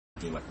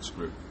being like a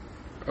script.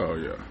 Oh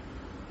yeah.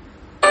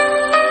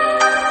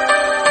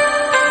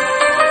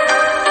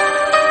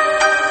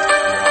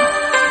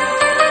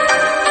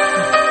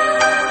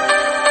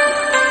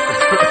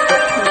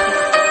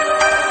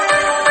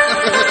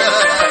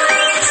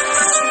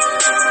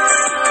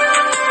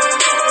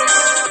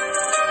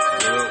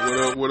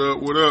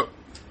 What up?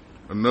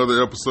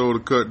 Another episode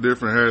of Cut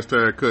Different,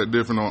 hashtag Cut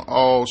Different on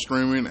all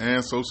streaming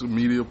and social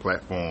media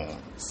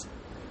platforms.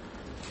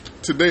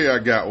 Today I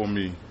got with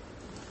me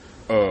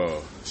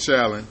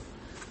Shallon,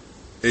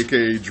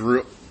 aka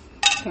Drip.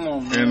 Come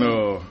on, man. And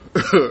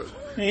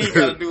You ain't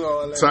gotta do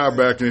all that. Ty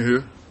back in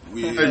here.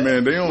 Hey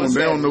man, they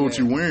don't know what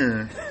man? you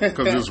wearing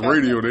because it's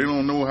radio. They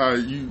don't know how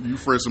you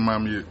fresh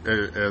remind me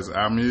as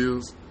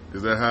Amils.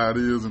 Is that how it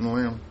is in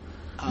Atlanta?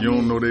 You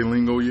don't know they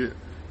lingo yet?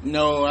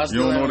 No, I You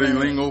still don't know they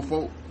haven't- lingo,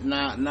 folk?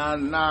 Nah,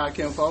 I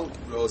can't vote.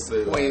 We'll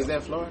say Wait, is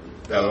that Florida?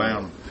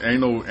 Atlanta.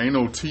 Ain't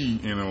no T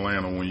in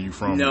Atlanta when you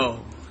from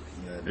No.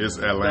 It's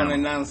Don't Atlanta.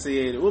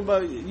 enunciate it. What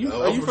about you?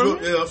 Are I'm you from from?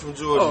 Georgia. Yeah, I'm from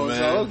Georgia, Oh, man.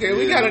 so, okay,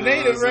 we got a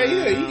native right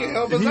here. You can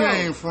help us He out.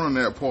 ain't from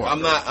that part.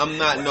 I'm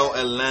not no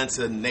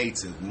Atlanta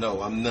native. No,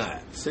 I'm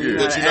not. So you're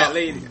Yeah. not But an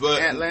Atlanta.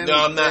 but Atlanta. no,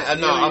 I'm not.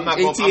 No, I'm not.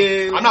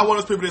 ATL. I'm not one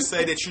of those people that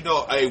say that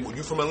hey,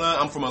 you from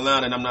Atlanta? I'm from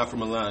Atlanta, and I'm not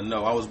from Atlanta.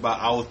 No, I was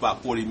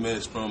about 40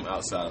 minutes from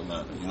outside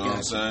Atlanta. You know what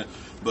I'm saying?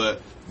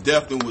 But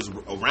definitely was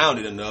around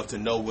it enough to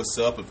know what's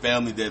up. A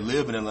family that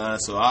live in Atlanta,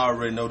 so I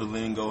already know the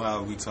lingo,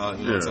 how we talk.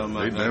 You know what I'm they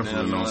talking about? definitely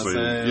you know don't what I'm say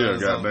saying? yeah, You know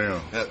what I'm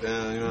goddamn. saying?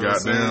 Goddamn, you know what I'm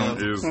saying?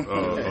 Goddamn is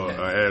an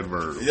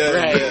adverb. Yeah,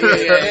 Right,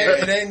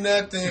 It ain't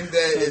nothing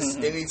that is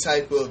any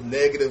type of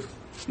negative.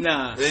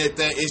 Nah.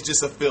 Anything, it's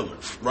just a filler,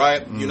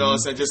 right? You know what I'm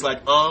saying? Just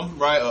like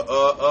right?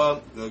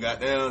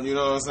 Goddamn, you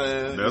know what I'm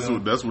saying?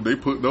 That's what they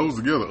put those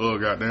together.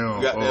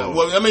 Goddamn. Goddamn.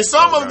 Well, I mean,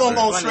 some of them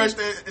gonna Funny.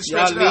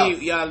 stretch it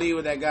out. Y'all leave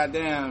with that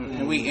goddamn,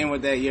 and we end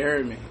with that. You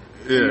heard me.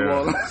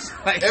 Yeah.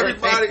 Like,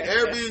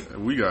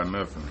 We got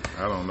nothing.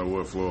 I don't know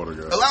what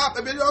Florida got. A lot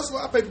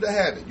of people that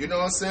have it. You know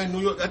what I'm saying?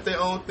 New York got their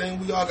own thing.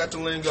 We all got the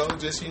lingo.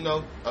 Just,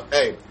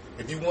 hey,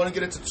 if you want to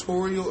get a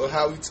tutorial of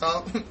how we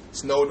talk,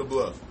 Snow in the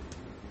Bluff.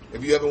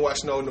 If you haven't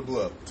watched Snow in the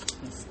Bluff,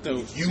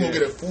 you gonna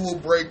get a full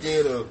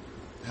break-in of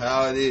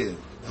how it is.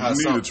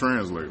 You need a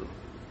translator.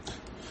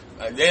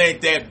 They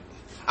ain't that.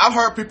 I've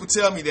heard people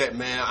tell me that,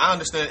 man. I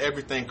understand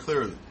everything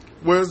clearly.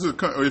 Well,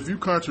 if you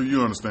country,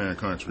 you understand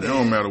country. It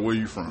don't matter where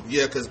you from.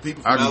 Yeah, because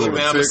people I from can go to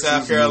Alabama, Texas,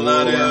 South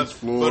Carolina, New Orleans,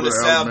 from Florida, the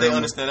South, they Alabama.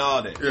 understand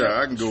all that.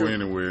 Yeah, I can go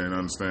anywhere and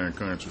understand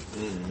country.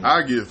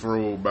 I get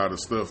thrown by the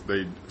stuff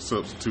they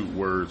substitute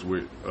words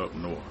with up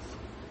north.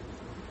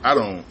 I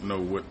don't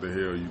know what the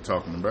hell you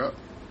talking about.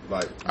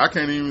 Like, I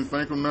can't even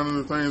think of none of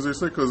the things they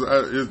say because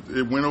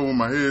it went over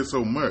my head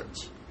so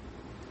much.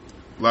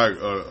 Like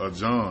a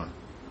John.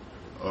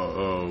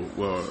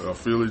 A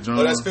Philly John.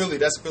 oh, that's Philly.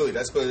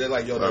 They're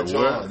like, yo, Like that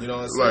John. what? You know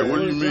what I'm Like, saying? what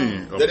do you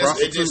mean? A They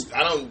prostitute?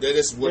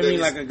 just what You they mean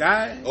like a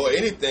guy? or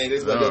anything.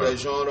 There's like No. that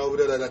John over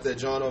there, like that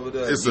John over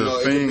there. It's you a know,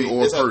 thing it could be,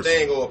 or a it's person. a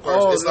thing or a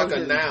person. Oh, it's like a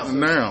okay. noun.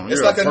 Noun.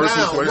 It's yeah, like a person,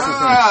 noun. place, or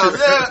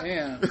Wow, thing.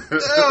 Yeah.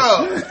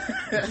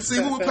 yeah. See,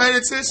 we were paying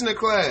attention to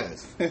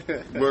class.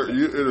 But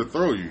it'll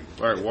throw you.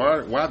 Like,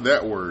 why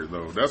that word,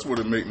 though? That's what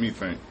it make me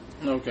think.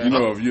 Okay. You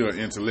know, if you're an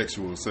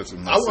intellectual such as I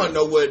myself. want to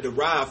know where it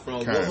derived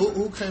from. Kinda.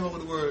 Who came up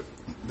with the word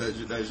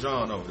that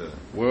John over there?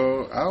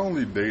 Well, I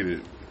only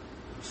dated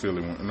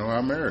Philly one. No,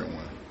 I married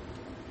one.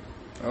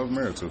 I was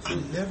married to a I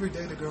Philly. never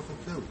dated a girl from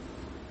Philly.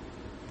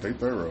 They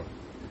thorough.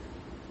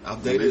 I've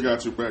When they dated.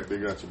 got your back, they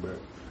got your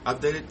back.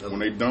 I've dated. When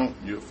they don't,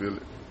 you'll feel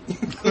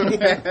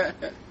it.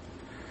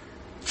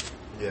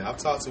 Yeah, I've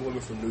talked to women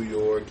from New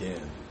York and,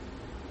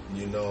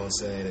 you know what I'm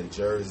saying, and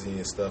Jersey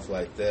and stuff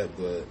like that,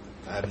 but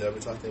I've never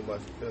talked to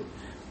anybody from Philly.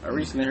 I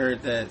recently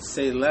heard that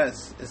say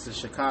less is a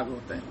Chicago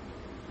thing.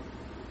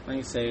 When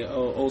you say,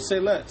 say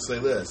less. Say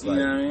less. You Like,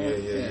 know what I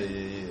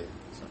mean? Yeah.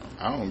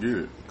 I don't get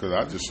it because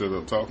I just shut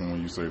up talking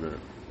when you say that.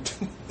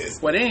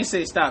 Well, they ain't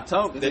say stop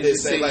talking. They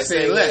just say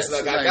less.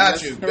 Like, I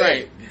got you.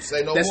 Right. Babe.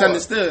 Say no That's more.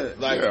 understood.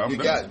 Like, Yeah, I'm you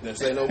done. got it.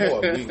 Say no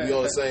more. We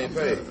on the same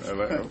page.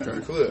 Okay. We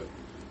clear.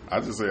 I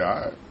just say,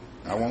 all right.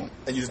 I won't.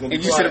 And you just gonna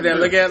And be you sit quiet. there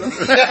and look at them.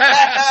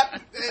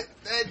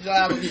 that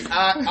job would be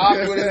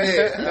awkward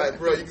as hell. Like,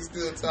 bro, you can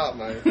still talk,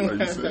 man. Like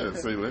you said,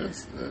 say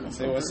less.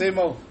 Say, well, say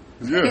more.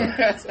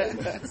 Yeah.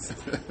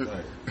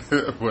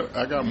 Right. But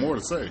I got more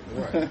to say.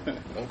 Right.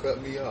 Don't cut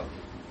me off.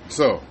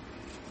 So,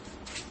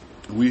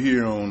 we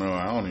here on,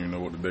 I don't even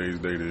know what today's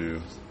date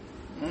is.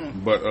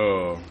 But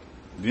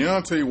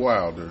Deontay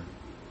Wilder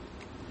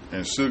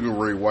and Sugar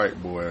Ray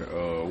White Boy,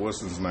 what's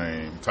his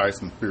name?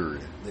 Tyson Fury.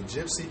 The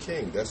Gypsy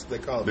King. That's what they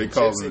call him. They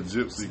call him the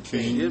Gypsy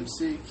King.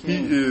 Gypsy He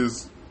King.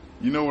 is,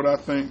 you know what I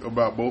think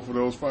about both of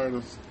those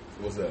fighters?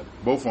 What's that?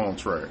 Both on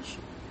trash.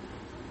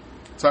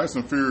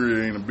 Tyson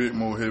Fury ain't a bit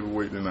more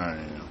heavyweight than I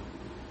am.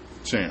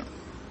 Champ.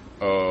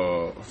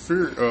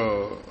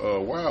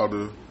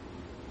 Wilder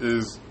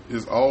is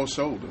all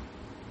shoulder.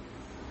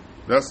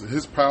 That's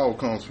his power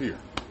comes here.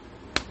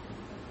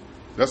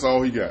 That's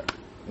all he got.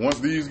 Once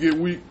these get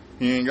weak,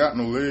 he ain't got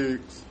no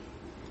legs.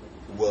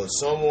 Well,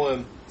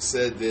 someone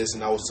said this,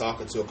 and I was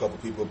talking to a couple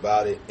people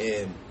about it,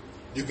 and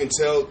you can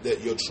tell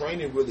that your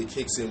training really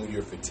kicks in when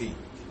you're fatigued.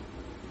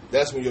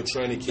 That's when your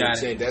training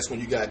kicks in. That's when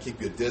you got to keep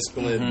your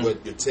discipline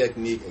with your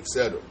technique,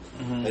 etc.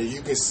 And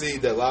you can see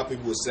that a lot of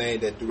people were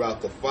saying that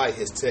throughout the fight,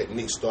 his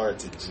technique started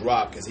to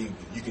drop because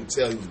you can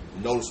tell he was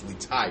noticeably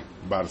tight.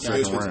 By the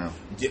second round.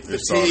 Get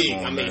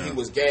fatigued. I mean, he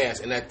was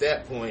gassed. And at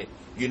that point,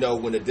 you know,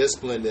 when the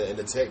discipline and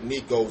the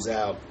technique goes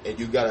out and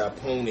you got an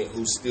opponent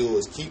who still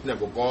is keeping that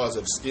regardless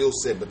of skill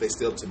set, but they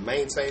still have to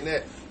maintain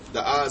that,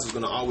 the odds is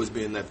going to always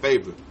be in their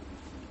favor.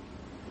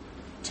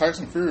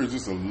 Tyson Fury is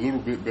just a little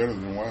bit better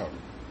than Wilder.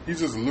 He's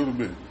just a little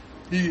bit.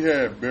 He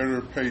had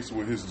better pace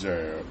with his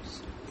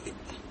jabs.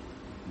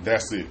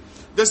 That's it.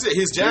 That's it.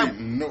 His jab.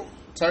 No,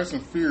 Tyson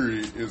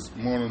Fury is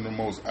one of the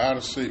most out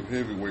of shape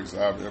heavyweights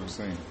I've ever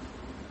seen.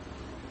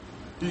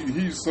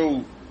 He's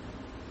so.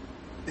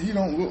 He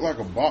don't look like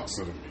a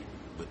boxer to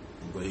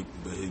me.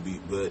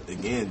 But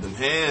again, them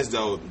hands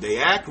though, they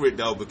accurate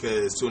though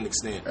because to an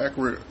extent.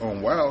 Accurate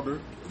on Wilder.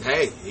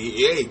 Hey.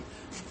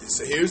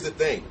 So here's the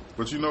thing.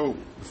 But you know,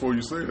 before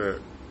you say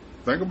that,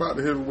 think about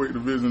the heavyweight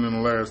division in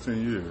the last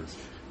 10 years.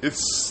 It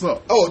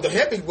sucked. Oh, the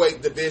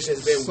heavyweight division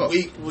has been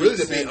weak. Really,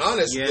 to be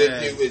honest with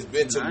you, it's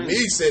been to 90s. me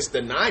since the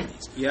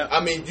 90s. Yep.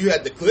 I mean, you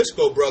had the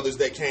Klitschko brothers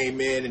that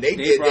came in and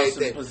they brought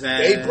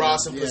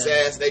some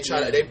pizzazz.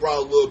 They brought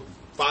a little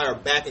fire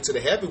back into the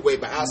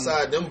heavyweight. But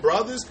outside them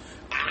brothers,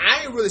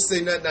 I ain't really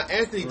say nothing. Now,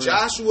 Anthony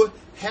Joshua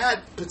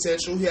had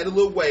potential. He had a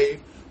little wave.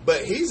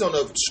 But he's on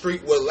a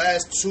streak where the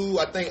last two,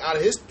 I think, out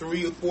of his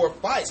 3 or 4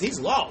 fights, he's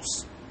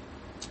lost.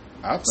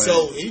 I think,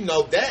 so, you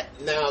know,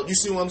 that now, you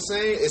see what I'm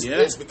saying?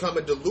 It's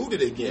becoming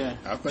diluted again.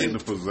 I think the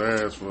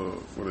pizzazz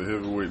for the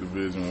heavyweight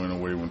division went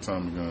away when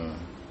Tommy Gunn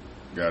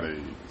got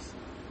AIDS.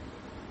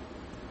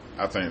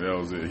 I think that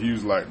was it. He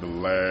was like the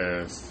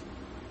last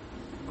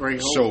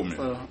great showman.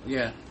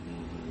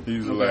 He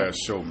was the Okay. last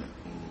showman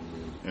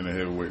in the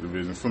heavyweight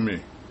division for me.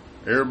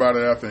 Everybody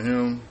after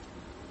him,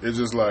 it's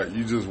just like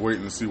you just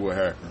waiting to see what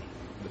happens.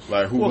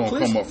 Like who gonna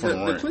come up from the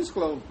rank? The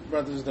Klitschko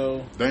brothers,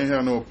 though, They ain't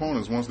have no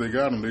opponents. Once they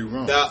got them, they were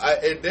gone. Now,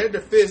 in their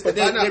defense, but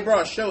they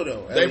brought show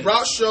though. They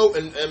brought show,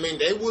 and I mean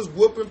they was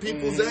whooping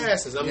people's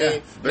asses. I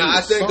mean, now, I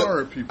think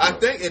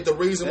the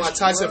reason why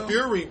Tyson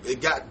Fury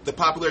got the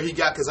popularity he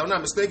got, because I'm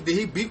not mistaken, did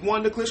he beat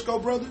one of the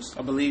Klitschko brothers?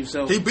 I believe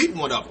so. He beat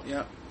one of them.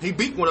 Yeah, he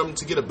beat one of them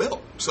to get a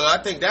belt. So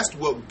I think that's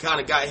what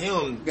kind of got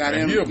him.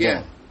 He a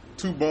bum.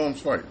 2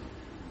 bums fight.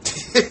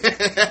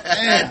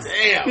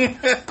 Damn.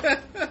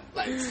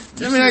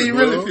 Tell me how you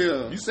really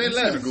feel. You say see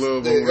less. the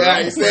glove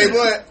Say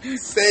what?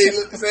 Say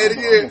it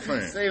again. I'm a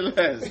fan. Say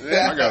less.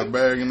 I got a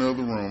bag in the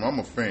other room. I'm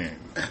a fan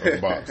of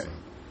boxing.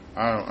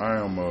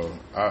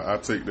 I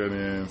take that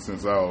in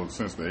since the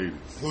 80s.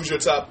 Who's your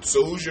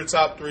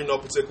top 3 in no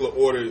particular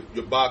order?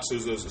 Your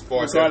boxers as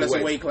far as regardless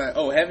of weight class.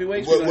 Oh,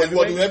 heavyweight. What we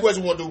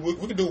want to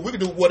do? We can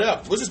do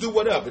whatever. Let's just do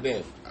whatever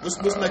then. Let's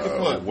make it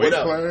fun. Weight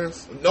whatever.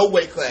 class? No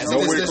weight class. No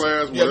weight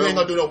class. Yeah, we ain't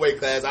gonna do no weight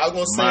class. I was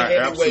gonna say my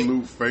heavyweight,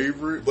 absolute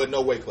favorite, but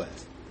no weight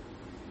class.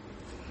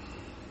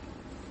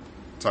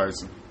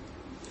 Tyson.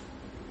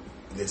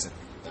 Listen,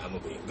 I'm gonna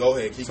be. Go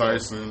ahead. Keep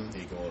Tyson. Going.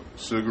 Keep going.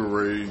 Sugar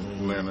Ray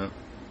Leonard.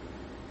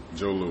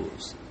 Joe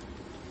Louis.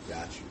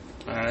 Got you.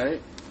 All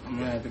right, I'm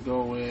gonna have to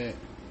go with.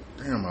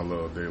 Damn, I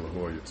love De La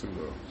Hoya too,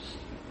 though.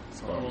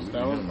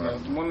 That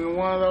was one of those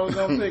I was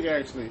gonna pick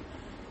actually.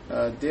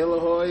 De La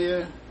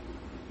Hoya.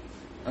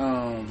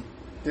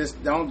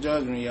 Just don't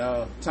judge me,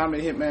 y'all.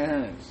 Tommy Hitman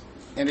Hearns.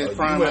 And his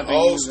prime. You went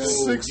old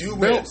school. 6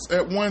 belts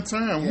at one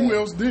time. Who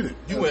else did it?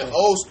 You went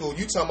old school.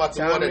 You talking about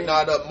the one that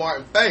knotted up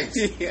Martin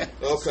face? Yeah.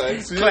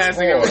 Okay. See,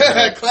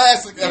 Classic.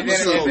 Classic And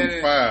episode.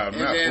 then, 5,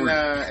 not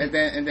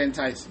 3. and then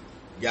Tyson.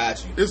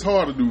 Got you. It's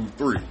hard to do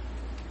 3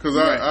 because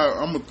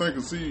I'm gonna think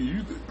and see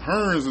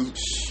Hearns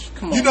is.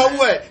 Come on, You know man.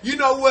 what? You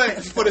know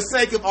what? For the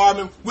sake of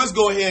argument, let's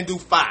go ahead and do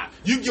 5.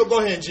 You go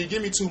ahead, G.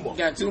 Give me 2 more.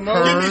 Got 2 more.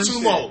 Give me Hearns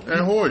 2 more.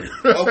 and Hoya.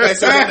 Okay,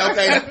 so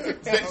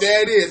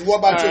there it is. What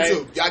about All you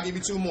right. 2? Y'all give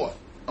me 2 more.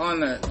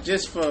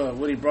 Just for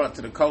what he brought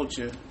to the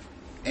culture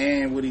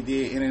and what he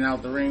did in and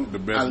out the ring, The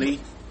best. Ali.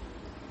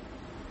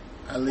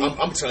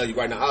 I'm telling you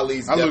right now,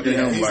 Ali's I look at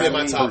definitely him he's like in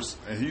my top.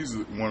 and he's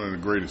one of the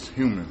greatest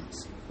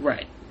humans.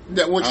 Right.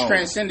 Which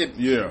transcended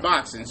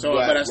boxing. So,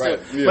 Right, but I still,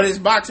 right. but his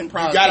boxing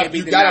prowess can't be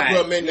you gotta denied.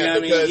 put him in there You know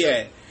what I because mean?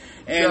 Yeah.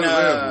 And got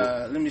his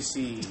ass let me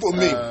see. For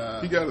me.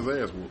 He got his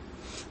ass whooped.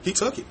 He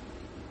took it.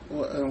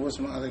 What's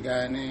my other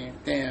guy name?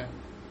 Damn.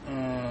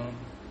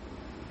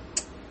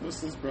 What's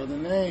this brother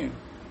name?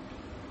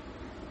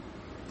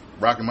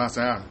 Rocky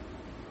Marciano.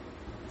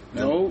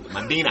 No.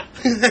 Medina.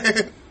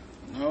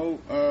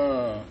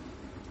 No.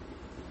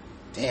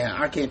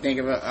 Damn, I can't think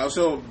of it.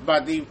 Also,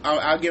 about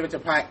I'll give it to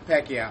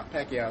Pacquiao.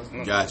 Pacquiao's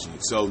number. Got you.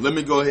 So let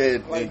me go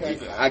ahead.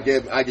 I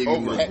give you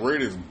The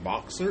greatest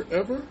boxer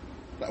ever.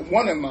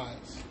 One of mine.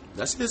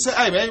 That's it.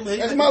 Hey, man.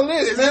 That's my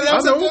list. Man. I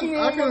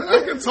know.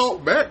 I can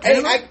talk back.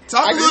 Hey,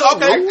 Talk a little.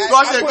 Okay.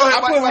 Go ahead. I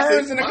put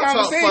Hearns in the My top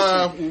conversation.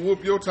 5 will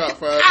whoop your top 5.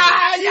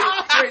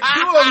 Wait,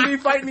 2 of them be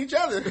fighting each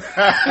other. 2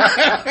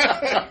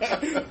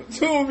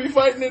 of them be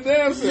fighting their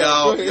damn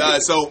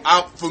self. So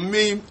for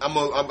me,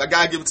 I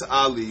gotta give it to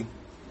Ali.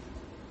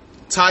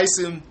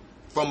 Tyson,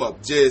 from a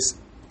just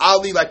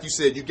Ali, like you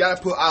said, you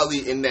gotta put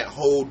Ali in that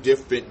whole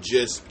different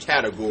just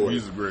category.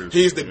 He's the greatest.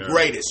 He's the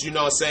greatest. You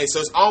know what I'm saying?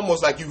 So it's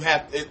almost like you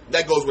have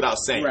that goes without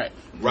saying, right?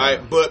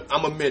 Yeah. But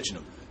I'm gonna mention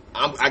him.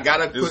 I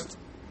gotta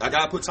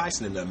put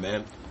Tyson in there,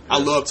 man. I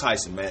love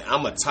Tyson, man.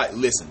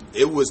 Listen,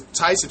 it was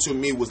Tyson to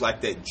me was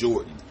like that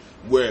Jordan,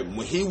 where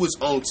when he was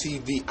on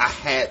TV, I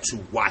had to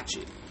watch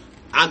it.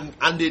 I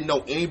didn't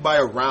know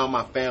anybody around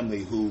my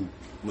family who,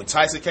 when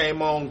Tyson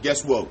came on,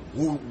 guess what?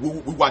 We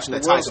watching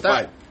that Tyson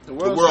fight. The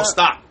world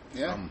stopped.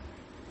 Yeah.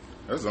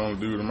 That's the only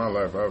dude in my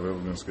life I've ever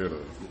been scared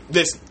of.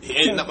 Listen,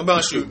 I'm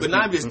about to shoot, but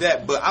not just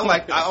that. But I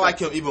like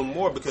him even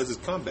more because his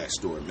comeback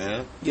story,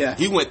 man. Yeah,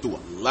 he went through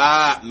a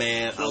lot,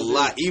 man, a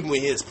lot. Even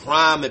with his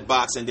prime at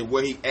boxing, than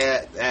where he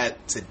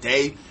at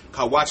today.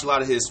 I watch a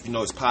lot of his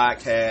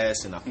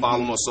podcasts, and I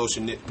follow him on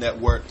social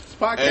network. His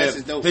podcast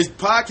is dope. His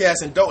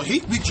podcast is dope.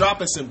 He be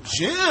dropping some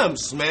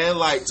gems, man.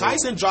 Like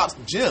Tyson drops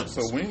gems.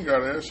 So we ain't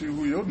gotta ask you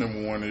who your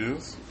number one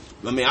is.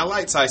 I mean, I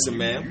like Tyson,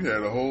 man. You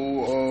had a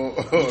whole...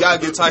 you gotta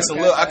give Tyson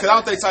love. Because I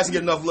don't think Tyson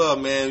get enough love,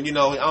 man. You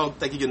know, I don't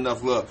think he get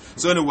enough love.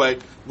 So anyway,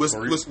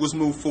 let's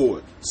move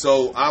forward.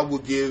 So I will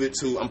give it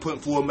to... I'm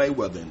putting Floyd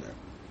Mayweather in there.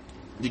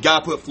 You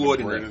gotta put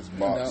Floyd in there.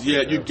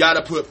 Yeah, you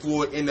gotta put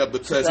Floyd in there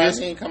because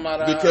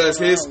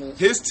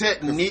his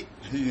technique...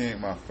 He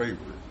ain't my favorite.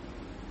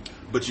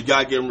 But you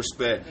gotta give him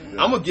respect.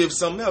 Yeah. I'm gonna give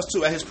something else,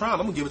 too. At his prime,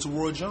 I'm gonna give it to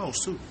Roy Jones,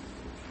 too.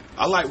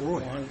 I like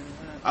Roy.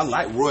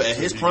 At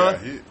his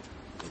prime...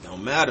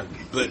 Don't matter,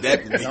 but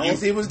that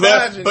he was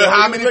dodging. But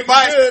how many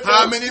fights?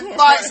 How many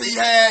fights he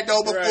had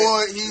though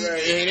before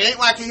It ain't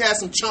like he had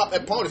some chump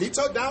opponents. He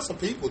took down some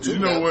people too. You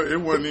know what?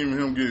 It wasn't even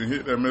him getting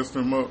hit that messed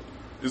him up.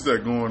 It's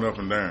that going up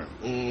and down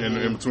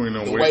in between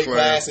them weight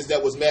classes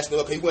that was messing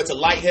up. He went to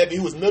light heavy.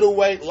 He was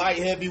middleweight, light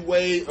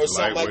heavyweight, or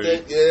something like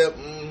that. Yeah.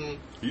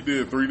 He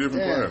did 3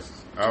 different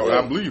classes.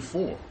 I believe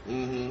 4.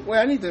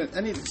 Well, I need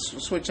to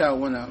switch out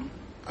one of them.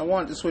 I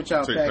wanted to switch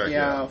out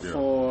Pacquiao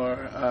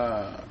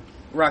for.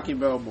 Rocky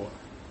Balboa.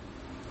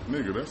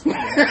 Nigga, that's not I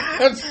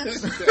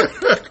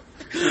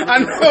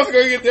know I was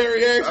going to get that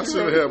reaction. I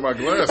should have had my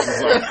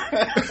glasses on.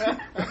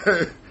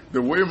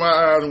 The way my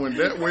eyes went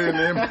that way and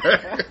then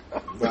back.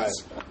 Right.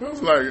 I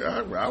was like,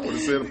 I would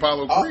have said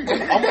Apollo Creed. I'm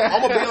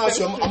going to be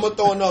honest with you. I'm going to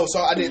throw a no. So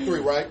I did 3,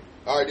 right?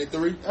 All right, did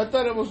 3? I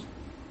thought it was...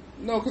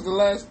 No, because the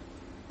last...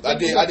 I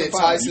did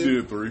Tyson.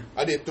 You did 3.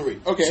 I did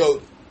 3. Okay.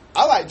 So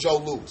I like Joe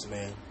Louis,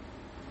 man.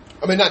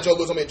 I mean, not Joe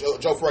Louis. I mean,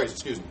 Joe Frazier.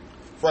 Excuse me.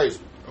 Frazier.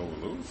 Oh,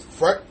 Louis?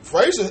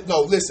 Frazier,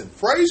 no, listen.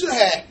 Frazier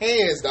had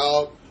hands,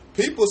 dog.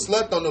 People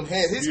slept on them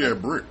hands. He had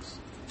bricks.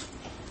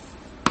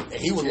 And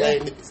he was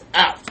laying niggas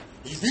out.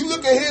 If you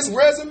look at his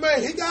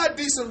resume, he got a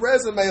decent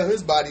resume on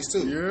his bodies,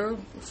 too. Yeah.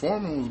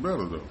 Foreman was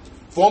better, though.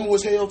 Foreman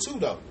was hell, too,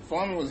 though.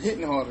 Foreman was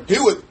hitting harder.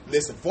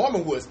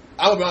 Foreman was,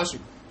 I'm going to be honest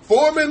with you.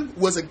 Foreman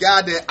was a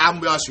guy that, I'm going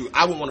to be honest with you,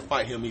 I wouldn't want to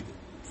fight him either.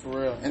 For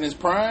real. In his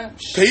prime?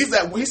 He's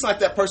like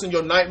that person in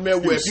your nightmare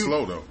where if you...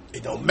 slow, though.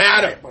 It don't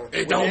matter.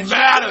 It don't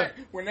matter.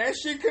 When that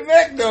shit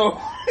connect, though.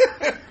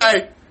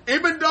 Hey,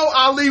 even though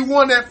Ali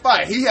won that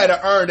fight, he had to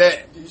earn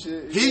that.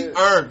 He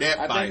earned that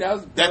fight. I think that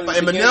was that fight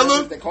in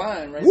Manila.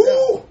 Decline right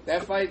Woo! There.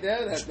 That fight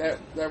there,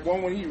 that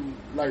one when he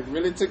like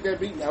really took that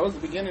beat, that was the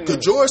beginning.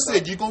 Because George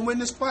said, "You gonna win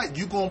this fight,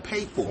 you gonna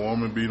pay for it."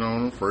 Foreman beat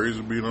on him.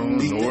 Frazier beat on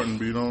him. Norton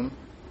beat on him.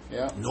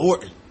 Yeah.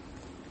 Norton.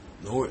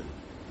 And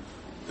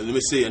let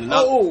me see.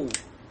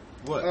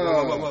 What?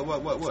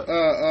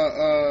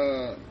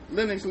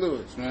 Lennox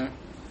Lewis, man.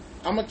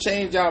 I'm gonna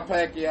change out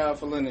Pacquiao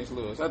for Lennox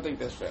Lewis. I think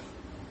that's fair.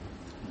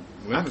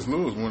 Lennox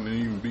Lewis wouldn't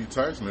even beat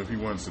Tyson if he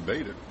wasn't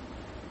sedated.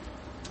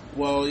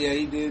 Well, yeah,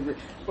 he did.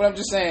 But I'm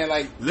just saying,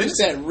 like, just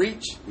that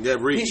reach.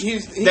 That reach.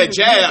 He's that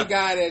jab. He's the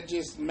guy that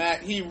just,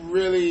 he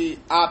really,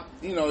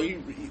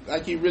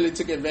 he really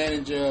took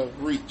advantage of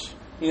reach.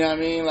 You know what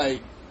I mean?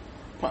 Like,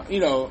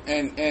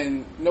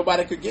 and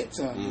nobody could get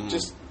to him. Mm-hmm.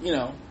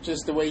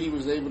 Just the way he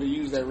was able to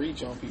use that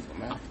reach on people,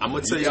 man. I'm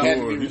gonna tell y'all,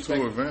 he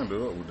tore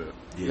Evander up with that.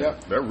 Yeah,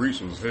 that reach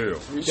was hell.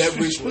 That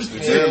reach was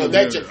hell.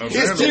 He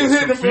was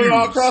hitting him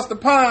all across the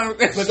pond.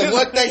 But the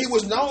one thing he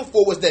was known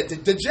for was that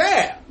the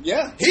jab.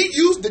 Yeah, he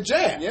used the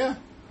jab. Yeah.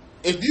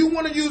 If you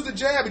want to use the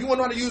jab, if you want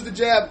to know how to use the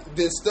jab,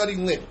 then study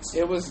Lennox.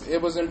 It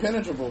was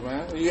impenetrable,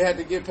 man. You had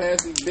to get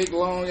past these big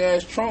long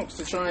ass trunks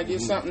to try and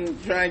get something,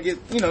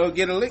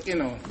 get a lick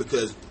in on.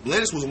 Because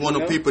Lennox was one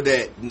of the people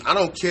that I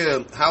don't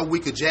care how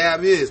weak a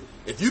jab is.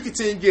 If you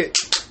continue to get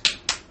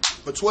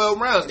for 12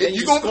 rounds, and then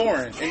you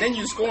scoring, and then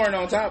you scoring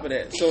on top of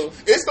that. So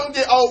it's gonna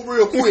get old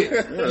real quick.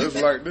 Yeah,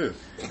 it's like this.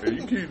 If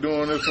you keep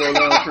doing this for a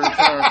long period of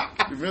time,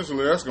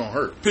 eventually that's gonna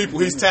hurt. People,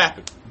 he's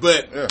tapping,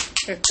 but yeah.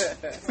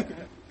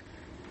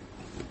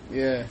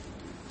 Yeah.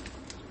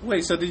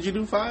 Wait, so did you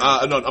do 5?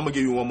 No, I'm gonna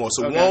give you one more.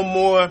 So one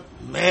more.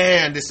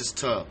 Man, this is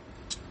tough.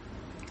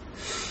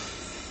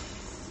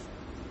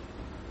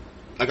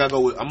 I'm gonna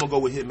go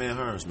with Hitman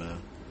Hearns,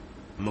 man.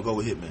 I'm gonna go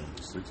with Hitman.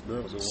 6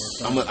 belts at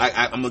one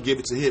time. I'm gonna give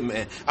it to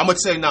Hitman. I'm gonna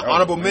tell you now.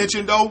 Honorable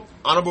mention though.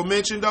 I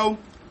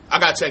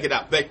gotta check it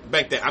out.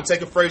 Back there. I'm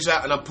taking Frazier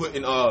out and I'm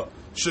putting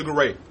Sugar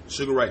Ray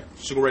Leonard.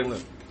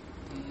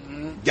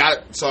 Mm-hmm. Got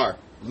it. Sorry.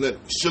 Look,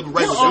 Sugar Ray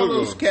What was all Sugar.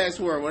 those cats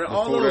were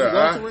all Before those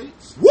that,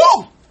 welterweights?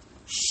 Whoa!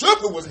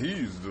 Sugar was.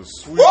 He's the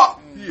sweet. Whoa!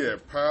 He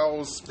had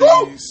power, speed,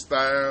 Whoa!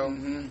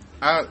 style.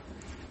 I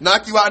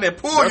Knock you out there,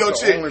 pull that's your the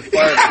chick. only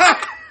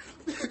fighter.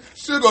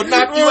 Sugar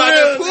knock you out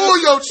there,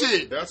 pull your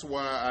chick. That's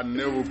why I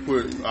never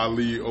put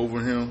Ali over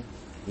him.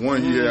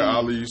 One, he had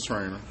Ali's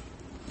trainer.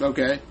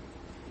 Okay.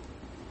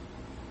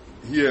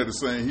 He had the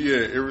same. He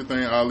had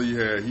everything Ali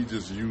had. He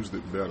just used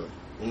it better.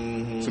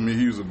 Mm-hmm. To me,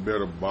 he was a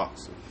better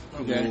boxer.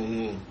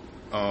 Okay.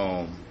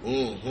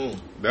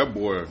 That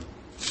boy,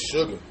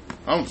 Sugar.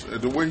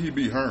 the way he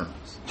beat Hearns,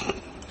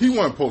 he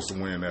wasn't supposed to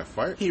win that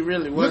fight. He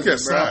really Look wasn't,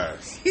 at bro.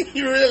 size.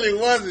 He really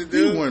wasn't,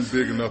 dude. He wasn't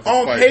big enough to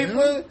On fight paper,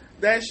 him.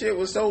 that shit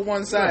was so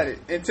one-sided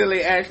until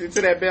they actually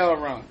to that bell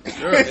rung.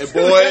 Yeah. And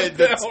boy,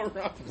 Bell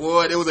rung.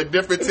 boy, there was a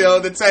different tale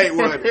of the tape,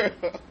 wasn't it?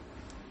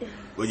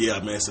 But yeah,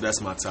 man. So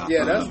that's my top.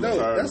 Yeah, five,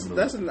 that's man.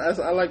 dope. That's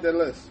I like that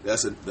list.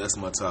 That's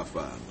my top 5,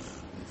 man.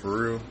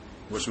 For real?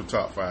 What's your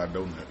top 5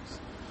 donuts?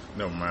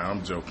 Never mind,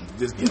 I'm joking.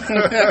 This guy.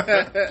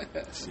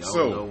 Y'all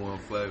So- know one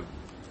flavor.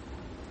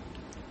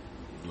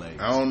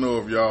 Like, I don't know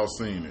if y'all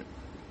seen it,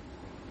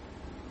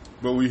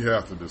 but we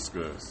have to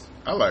discuss.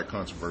 I like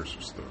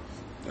controversial stuff.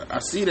 I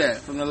see that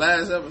from the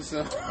last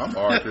episode. I'm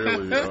R.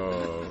 Kelly.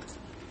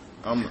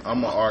 I'm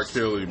an R.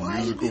 Kelly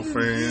musical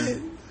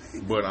fan,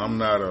 but I'm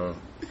not a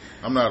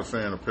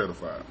fan of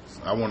pedophiles.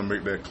 I want to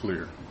make that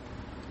clear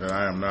that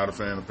I am not a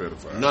fan of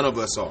pedophiles. none of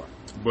us are.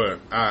 But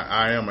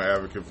I am an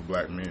advocate for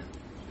black men.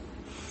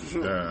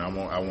 I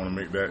want to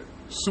make that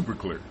super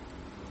clear.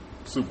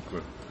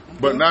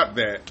 But not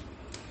that.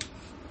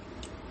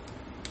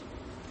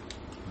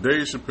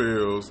 Dave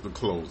Chappelle's The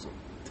Closer.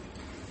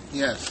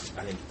 Yes.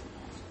 I didn't.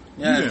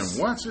 You Yes.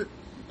 didn't watch it?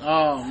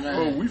 Oh man.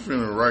 Oh, we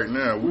finna right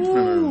now. We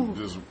finna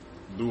just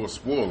do a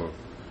spoiler.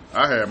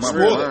 I had my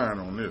Spoiler. mind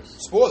on this.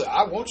 Spoiler.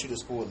 I want you to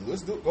spoil it.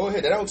 Let's do. Go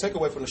ahead. That don't take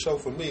away from the show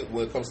for me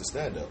when it comes to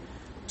stand up.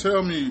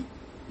 Tell me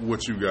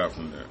what you got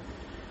from that.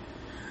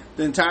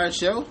 The entire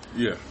show.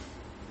 Yeah.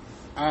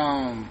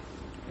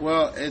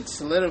 Well, it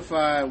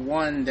solidified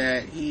one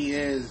that he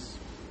is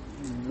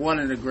one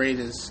of the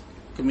greatest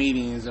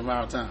comedians of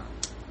our time.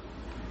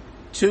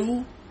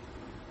 2,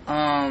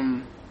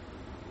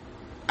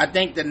 I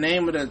think the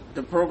name of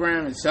the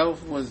program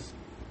itself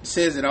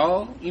says it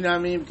all. You know what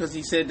I mean? Because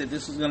he said that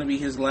this was going to be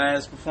his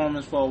last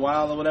performance for a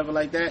while or whatever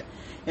like that,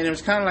 and it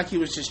was kind of like he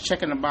was just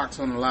checking the box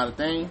on a lot of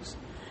things.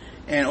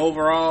 And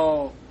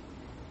overall,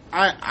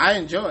 I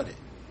enjoyed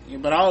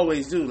it, but I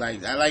always do.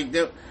 Like I like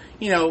that.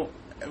 You know,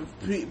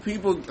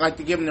 people like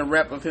to give him the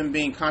rep of him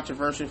being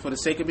controversial for the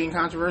sake of being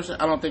controversial.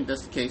 I don't think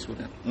that's the case with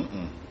him.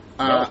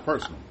 That was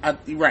personal.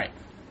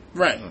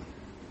 Right.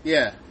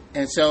 Yeah.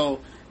 And so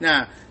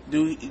now,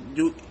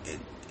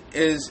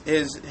 is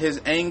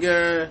his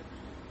anger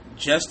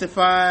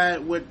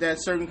justified with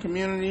that certain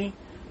community?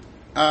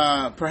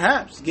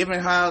 Perhaps, given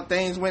how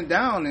things went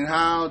down and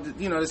how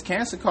this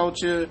cancer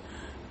culture.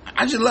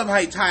 I just love how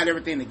he tied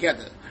everything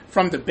together.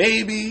 From the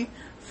baby,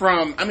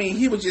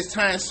 he was just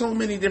tying so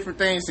many different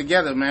things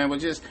together, man.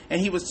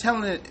 And he was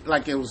telling it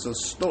like it was a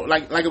story,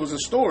 like it was a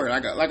story,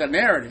 like a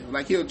narrative.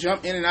 Like he'll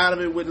jump in and out of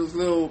it with his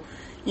little,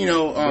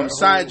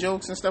 side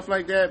jokes and stuff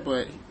like that.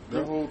 But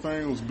that whole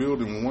thing was built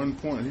in one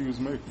point he was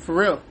making. For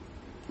real,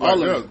 Like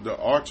all of it. the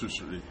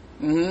artistry.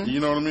 Mm-hmm. You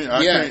know what I mean? No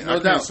I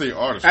doubt. can't say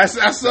artistry.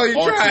 I saw you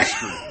try.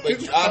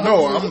 Artistry.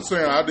 No, I'm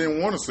saying I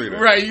didn't want to say that.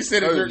 Right, you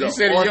said it. The You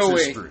said it your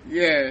way. artistry.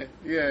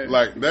 Yeah.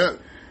 Like that.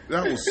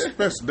 That was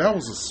special. That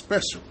was a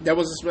special. That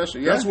was a special.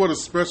 Yeah. That's what a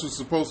special is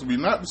supposed to be.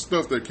 Not the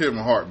stuff that Kevin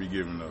Hart be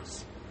giving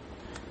us.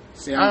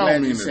 See, I I'm don't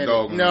glad mean you to said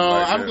dog it. him No,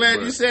 like I'm that, glad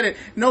but you said it.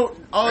 No, Ain't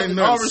all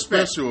nothing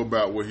respect. special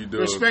about what he does.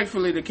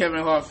 Respectfully to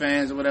Kevin Hart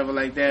fans or whatever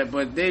like that,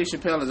 but Dave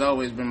Chappelle has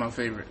always been my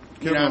favorite.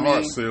 You Kevin know what Hart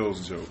I mean?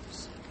 sells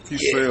jokes. He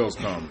sells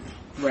comedy.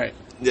 Right.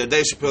 Yeah,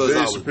 Dave Chappelle is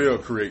Dave always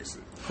Chappelle creates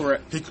it.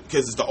 Correct.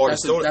 because it's the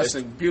artist story. That's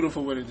a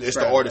beautiful way to describe It's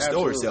the artist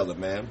Absolutely. storyteller,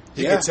 man.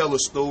 He Yeah. can tell a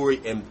story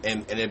and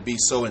it be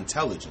so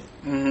intelligent.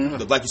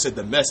 Mm-hmm. Like you said,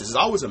 the message is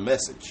always a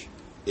message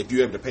if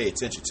you're able to pay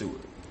attention to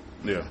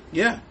it.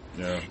 Yeah.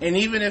 Yeah. And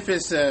even if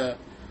it's the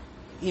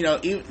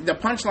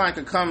punchline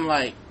could come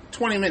like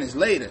 20 minutes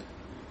later.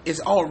 It's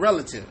all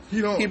relative.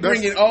 He don't- He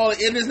bring it all, and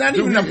it's not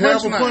Do even he a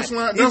have a punchline.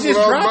 punchline? He That's just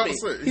what I was drop about it. to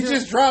say. He Yeah.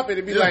 just drop it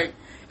and be Yeah. like,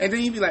 and then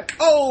he'd be like,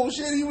 "Oh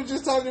shit, he was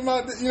just talking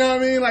about," you know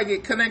what I mean? Like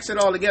it connects it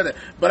all together.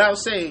 But I would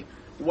say,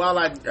 while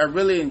I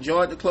really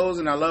enjoyed the close,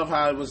 and I love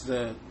how it was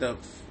the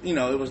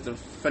it was the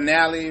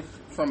finale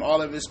from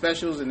all of his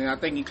specials, and I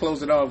think he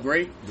closed it off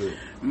great. Yeah.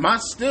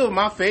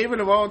 My favorite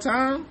of all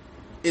time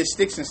is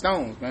Sticks and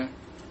Stones, man.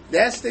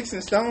 That Sticks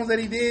and Stones that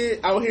he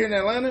did out here in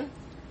Atlanta,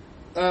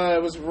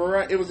 it was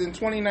in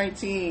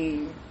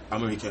 2019. I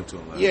remember he came to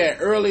Atlanta. Yeah,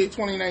 early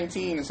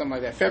 2019 or something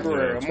like that,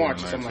 February or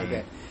March or something like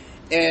that.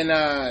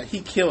 And he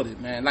killed it,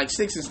 man. Like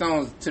Sticks and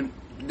Stones,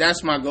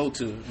 that's my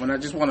go-to when I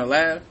just want to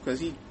laugh because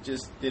he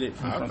just did it.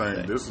 From I front to think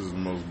back. this is the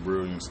most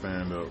brilliant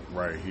stand-up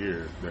right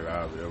here that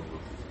I've ever.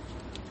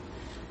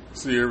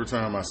 See, every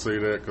time I say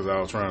that, because I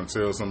was trying to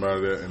tell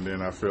somebody that, and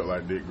then I felt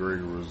like Dick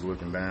Gregory was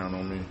looking down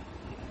on me,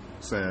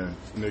 saying,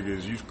 "Nigga,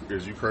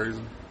 is you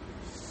crazy?"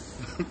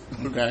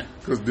 Okay.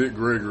 Because Dick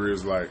Gregory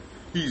is like,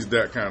 he's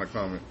that kind of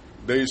comic.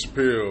 Dave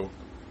Chappelle,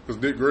 because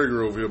Dick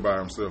Gregory over here by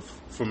himself,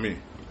 for me.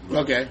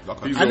 Okay.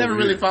 Okay. I never over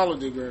really here. followed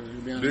Dick Gregory,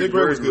 to be honest. Dick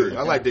Gregory's good.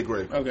 I like Dick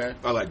Gregory. Okay.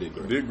 I like Dick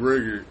Gregory. Dick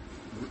Gregory,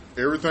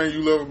 everything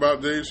you love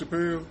about Dave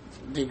Chappelle,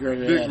 Dick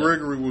Gregory. Dick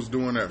Gregory was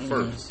doing that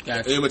first. Gotcha.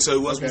 And I'm gonna tell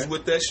you what Okay. was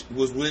with that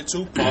was with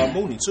too Paul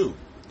Mooney too.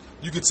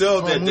 You could tell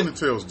Paul that Mooney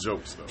tells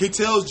jokes, though. he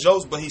tells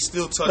jokes, but he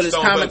still touched But his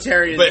on.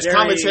 commentary but is his very-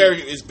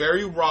 commentary is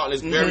very raw and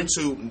it's very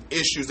to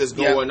issues that's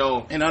Yeah. going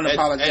on And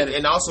unapologetic.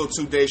 and also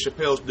to Dave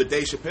Chappelle's the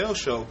Dave Chappelle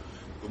show.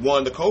 One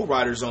of the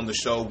co-writers on the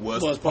show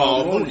was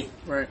Paul Mooney.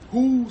 Right.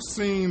 Who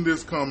seen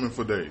this coming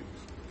for Dave?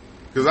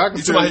 Because I can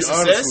You tell talking you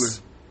about his honestly,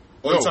 success?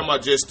 Or you talking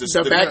about just The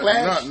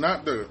backlash?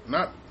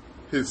 not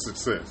his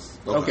success.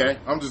 Okay.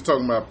 I'm just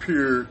talking about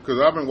pure, because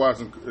I've been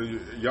watching,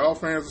 y'all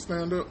fans of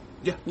stand-up?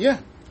 Yeah.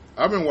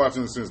 I've been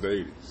watching it since the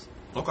 80s.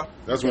 Okay.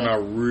 That's when I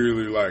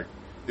really like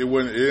it.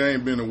 It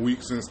ain't been a week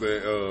since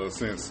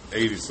since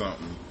 80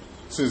 something,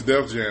 since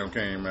Def Jam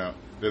came out,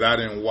 that I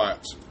didn't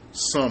watch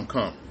some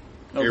comedy.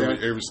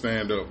 Okay. Every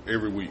stand up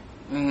every week.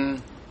 Mm-hmm.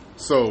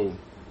 So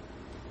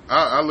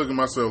I look at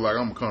myself like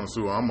I'm a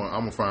connoisseur. I'm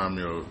gonna find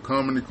me a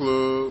comedy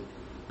club.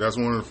 That's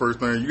one of the first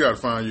things you got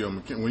to find your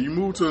when you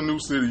move to a new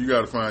city. You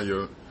got to find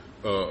your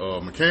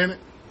mechanic.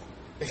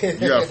 You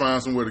got to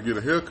find somewhere to get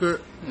a haircut.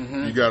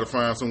 Mm-hmm. You got to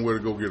find somewhere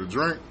to go get a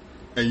drink,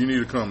 and you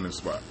need a comedy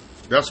spot.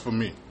 That's for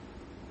me.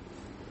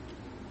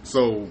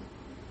 So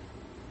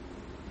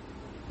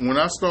when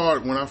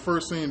I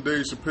first seen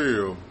Dave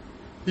Chappelle,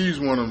 he's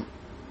one of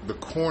the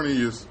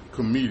corniest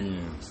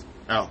comedians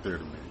out there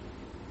to me.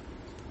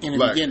 In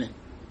the beginning.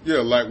 Yeah,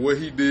 like what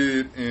he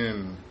did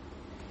in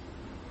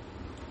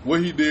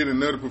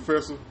Nutty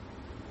Professor,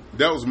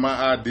 that was my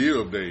idea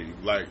of Dave.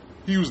 Like,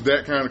 he was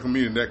that kind of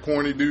comedian, that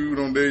corny dude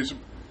on Dave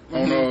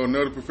on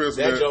Nutty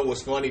Professor. That joke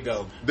was funny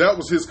though. That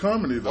was his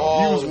comedy though.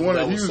 Oh, he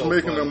that was so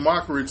making funny. a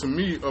mockery to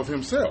me of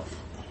himself.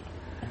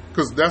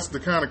 Because that's the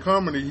kind of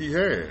comedy he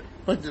had.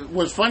 But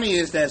what's funny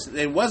is that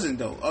it wasn't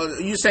though.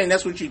 You're saying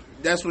that's what you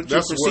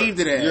perceived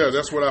it as. Yeah,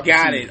 that's what I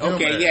got perceived it. him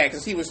Okay, as. yeah,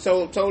 because he was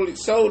totally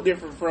so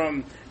different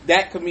from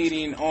that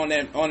comedian on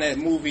that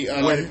movie,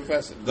 Nutty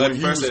Professor. The When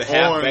he person was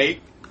half on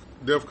baked.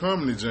 Def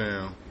Comedy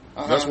Jam,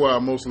 Uh-huh. that's where I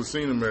mostly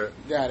seen him at.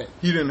 Got it.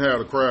 He didn't have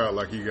the crowd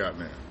like he got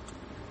now.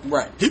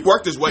 Right. He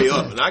worked his way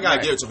up, and I gotta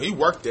Right. give it to him. He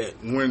worked that.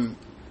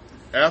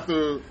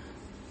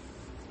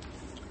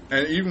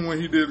 And even when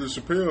he did the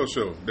Chappelle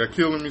show, that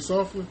Killing Me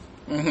Softly,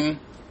 Mm-hmm.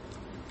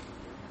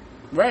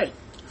 Right.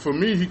 for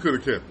me, he could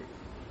have kept it.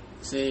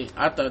 See,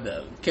 I thought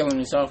that Killing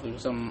Me Softly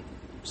was some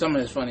of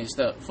his funniest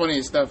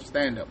stuff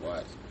stand up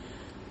wise.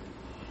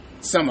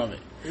 Some of it.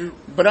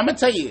 But I'm gonna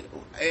tell you,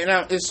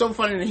 it's so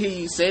funny to hear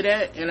you say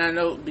that, and I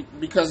know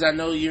because I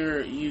know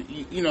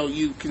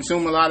you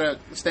consume a lot of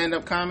stand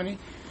up comedy.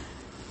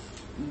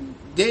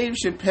 Dave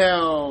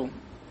Chappelle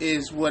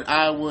is what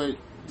I would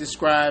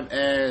describe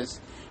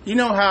as, you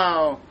know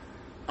how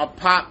a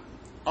pop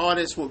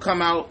artist will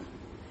come out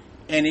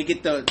and they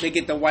get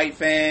the white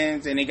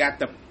fans and they got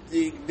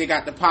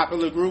the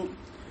popular group,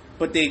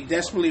 but they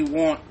desperately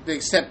want the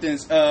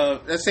acceptance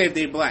of, let's say if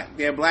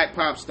they're a black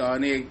pop star,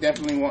 and they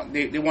definitely want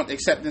they want the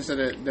acceptance of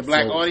the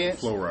black audience.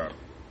 Flow Rider.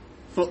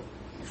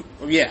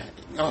 Yeah.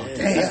 Oh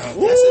damn.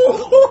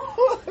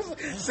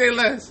 Ooh. Say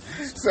less.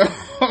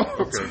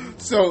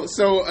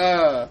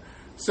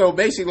 So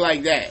basically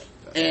like that.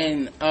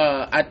 And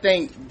I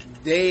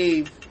think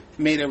Dave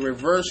made a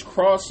reverse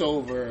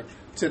crossover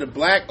to the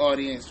black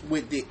audience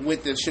with the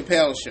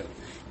Chappelle show.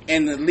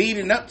 And the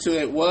leading up to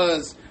it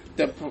was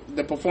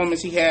the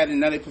performance he had in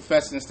Nutty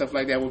Professor and stuff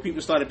like that, where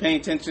people started paying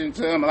attention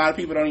to him. A lot of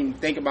people don't even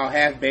think about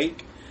Half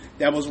Baked.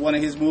 That was one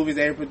of his movies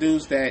that he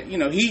produced that,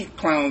 he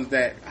clowns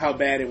that how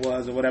bad it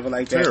was or whatever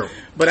like that. Terrible.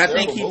 But I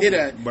think he did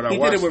a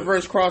watched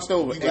reverse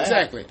crossover.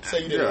 Exactly. So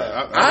you did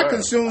that. I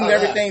consumed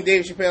everything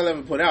Dave Chappelle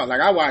ever put out.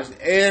 Like I watched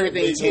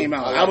everything he came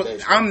out.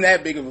 I'm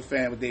that big of a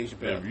fan with Dave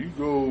Chappelle. If you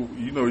go,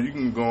 you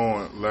can go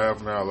on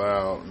Laughing Out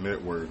Loud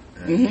Network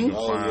and you can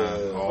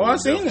find all I've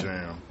the seen Def it.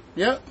 Jam.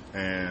 Yep.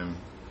 And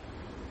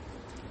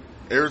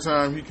every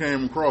time he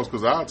came across,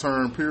 because I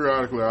turn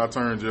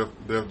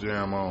Def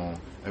Jam on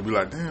and be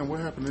like, damn, what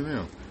happened to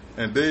them?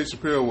 And Dave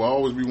Chappelle will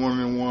always be one of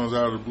them ones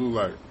out of the blue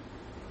like,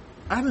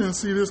 I didn't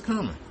see this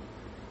coming.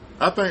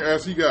 I think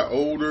as he got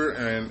older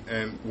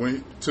and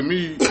when to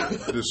me,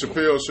 the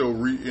Chappelle show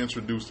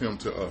reintroduced him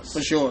to us.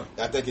 For sure.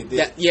 I think it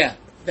did.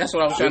 That's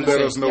what I was trying It to say.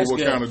 let us know That's what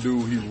good. kind of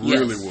dude he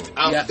really was.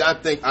 I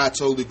think I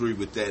totally agree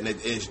with that,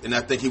 and I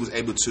think he was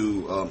able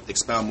to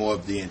expound more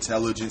of the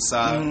intelligence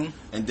side,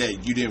 and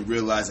that you didn't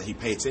realize that he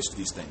paid attention to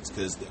these things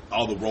because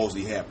all the roles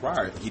he had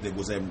prior, he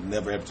was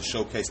never able to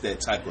showcase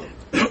that type of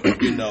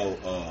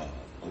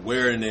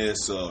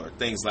awareness or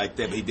things like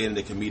that. But he did in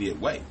a comedic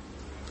way.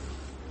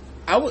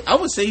 I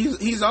would say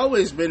he's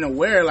always been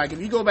aware. Like if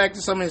you go back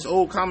to some of his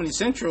old Comedy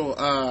Central,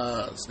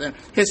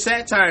 his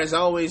satire has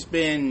always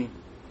been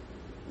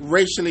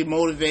racially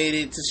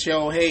motivated to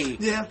show, hey,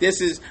 this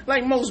is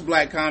like most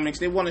black comics.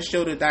 They want to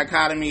show the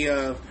dichotomy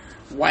of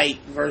white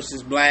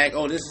versus black.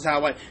 Oh, this is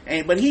how white.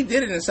 But he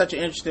did it in such an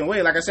interesting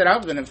way. Like I said,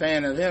 I've been a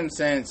fan of him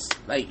since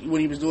like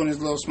when he was doing his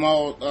little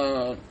small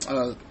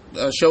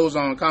shows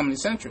on Comedy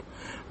Central.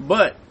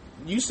 But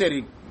you said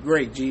it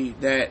great, G,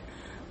 that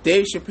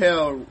Dave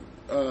Chappelle,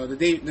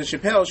 the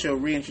Chappelle Show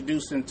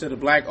reintroduced him to the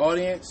black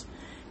audience,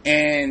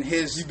 and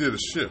he did a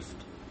shift.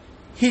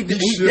 He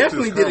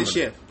definitely did a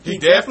shift. He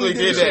definitely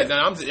did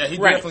that. He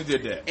definitely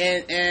did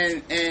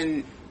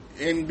that.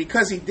 And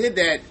because he did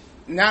that,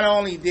 not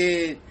only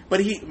but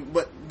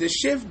the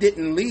shift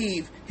didn't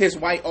leave his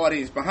white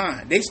audience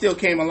behind. They still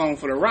came along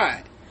for the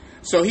ride.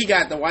 So he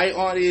got the white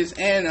audience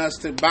and us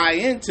to buy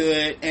into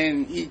it,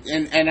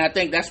 and I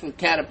think that's what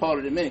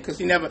catapulted him in it, because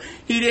he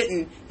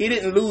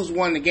didn't lose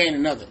one to gain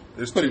another.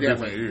 It's two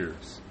different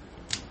ears.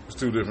 It's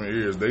two different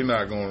ears. They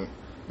not gonna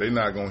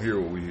hear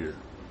what we hear.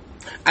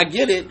 I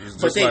get it. It's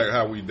just like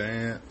how we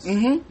dance.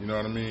 Mm-hmm. You know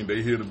what I mean?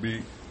 They hear the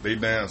beat. They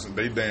dancing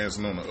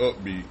on the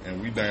upbeat, and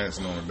we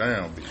dancing on the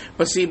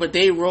downbeat. But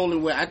they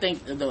rolling with. I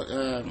think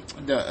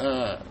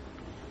the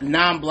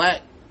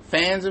non-black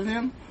fans of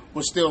him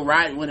was still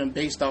riding with him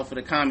based off of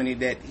the comedy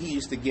that he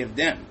used to give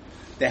them,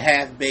 the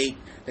half-baked,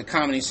 the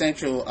Comedy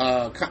Central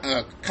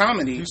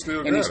comedy, he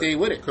still and he stayed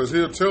with it because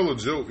he'll tell a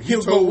joke.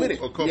 He'll go with it.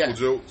 A couple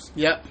jokes.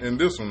 Yep. And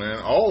this one, man,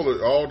 all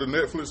the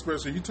Netflix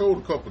specials, he told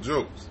a couple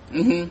jokes,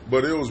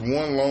 but it was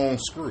one long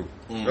screw.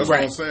 That's what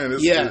I'm saying.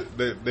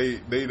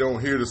 They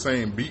don't hear the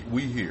same beat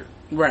we hear.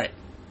 Right.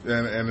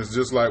 And it's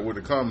just like with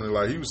the comedy,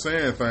 like he was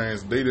saying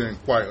things they didn't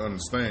quite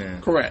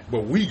understand. Correct.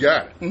 But we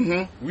got it.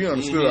 Mm-hmm. We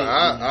understood.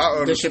 I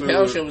understood. The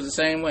Chappelle Show was the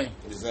same way.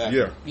 Exactly.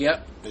 Yeah.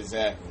 Yep.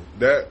 Exactly.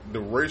 That the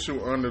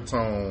racial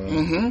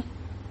undertone.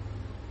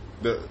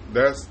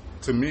 That's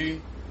to me.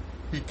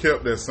 He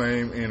kept that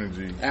same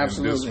energy.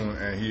 Absolutely. In this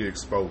one, and he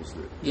exposed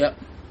it. Yep.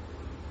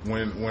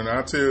 When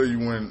I tell you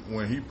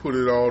when he put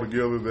it all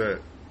together,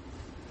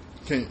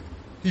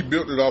 he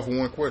built it off of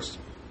one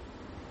question.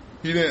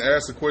 He didn't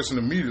ask the question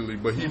immediately,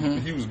 but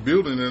he was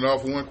building it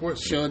off of one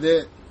question. Sure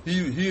did.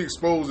 He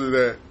exposed it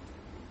that,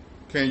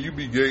 can you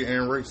be gay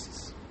and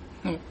racist?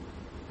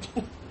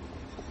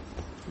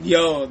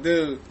 Yo,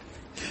 dude.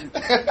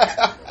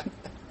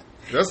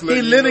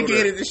 He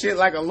litigated the shit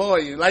like a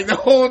lawyer. Like the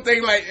whole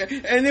thing,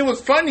 and it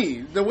was funny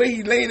the way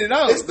he laid it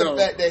out. It's the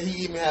fact that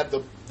he even had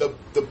the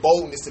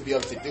boldness to be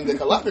able to do that.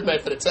 A lot of people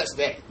ain't for to touch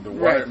that. The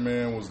white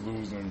man was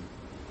losing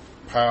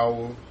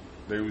power.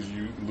 They was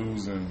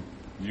losing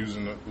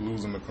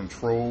the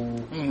control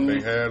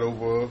they had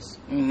over us.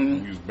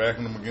 We was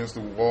backing them against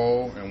the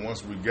wall, and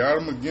once we got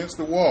them against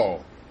the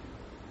wall,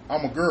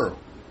 I'm a girl.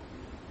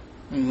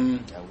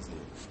 That was it.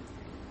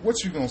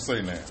 What you gonna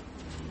say now?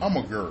 I'm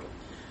a girl.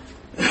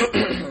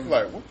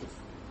 Like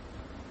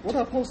what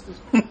I posted?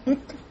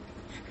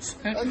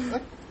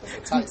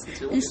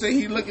 You say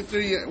he looking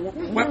through your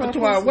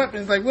repertoire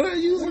weapons. Like, what are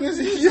you using this?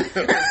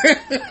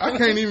 I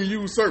can't even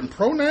use certain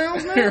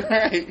pronouns now.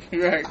 Right.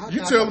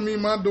 You telling me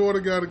my daughter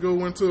got to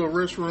go into a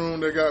restroom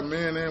that got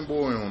man and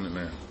boy on it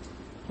now?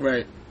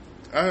 Right.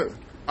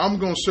 I'm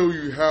gonna show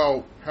you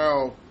how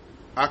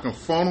I can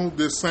funnel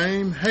this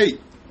same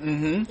hate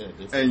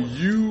and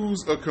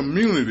use a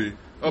community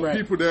of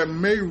people that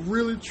may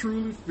really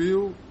truly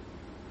feel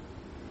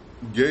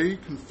gay,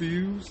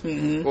 confused,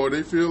 or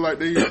they feel like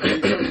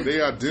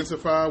they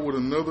identify with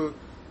another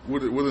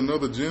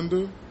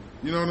gender.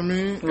 You know what I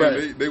mean? Right.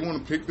 And they want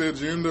to pick their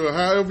gender, or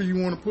however you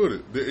want to put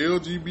it. The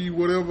LGB,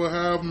 whatever,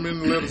 however many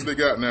letters they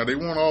got now, they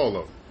want all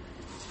of them.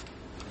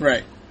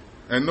 Right.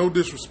 And no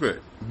disrespect.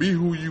 Be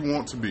who you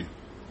want to be.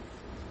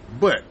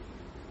 But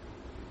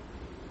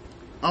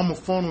I'm going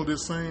to funnel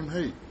this same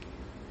hate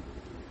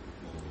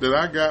that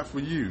I got for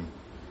you.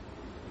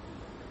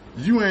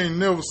 You ain't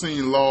never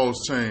seen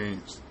laws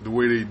change the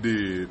way they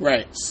did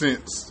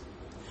since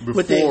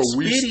before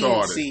we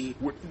started.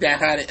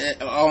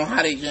 On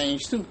how they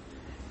changed too.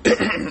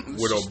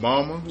 With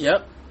Obama.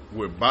 Yep.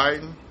 With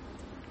Biden.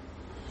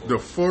 What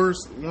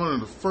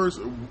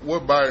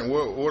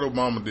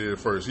Obama did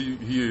first? He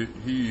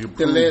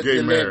approved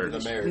gay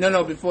marriage.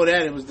 No, before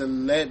that it was the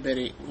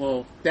Ledbetter.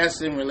 Well,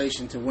 that's in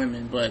relation to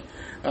women, but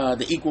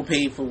the equal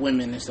pay for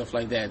women and stuff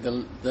like that.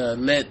 The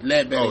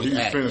Ledbetter. Oh, he's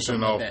Act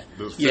finishing off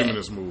the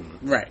feminist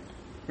movement. Right.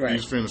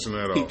 He's finishing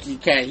that off.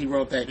 He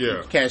wrote that.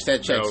 Yeah. He cashed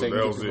that check.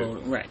 That was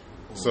it. Right.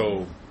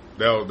 So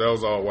that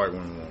was all white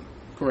women wanted.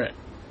 Correct.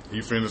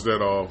 He finished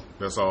that off.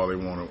 That's all they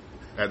wanted.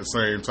 At the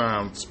same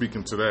time,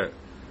 speaking to that,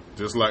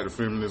 just like the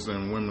feminist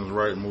and women's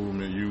rights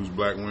movement used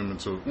black women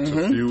to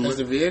fuel as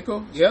the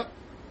vehicle. Yep.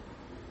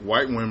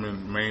 White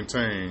women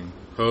maintain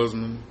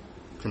husband,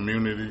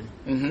 community,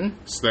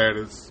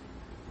 status,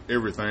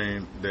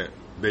 everything that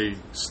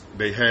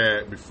they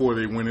had before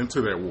they went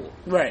into that war.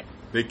 Right.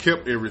 They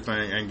kept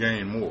everything and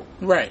gained more.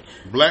 Right.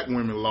 Black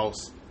women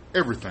lost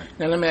everything.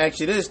 Now let me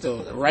ask you this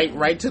though,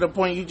 right to the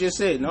point you just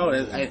said. No,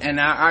 and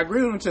I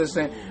agree with him to the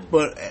extent.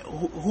 But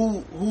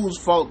whose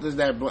fault is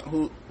that?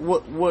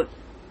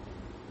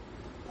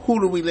 Who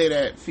do we lay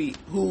that feet?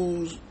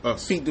 Whose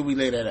feet do we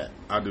lay that at?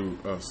 I do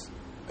us.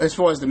 As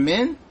far as the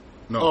men?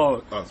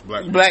 No, us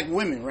black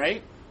women,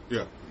 right?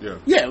 Yeah.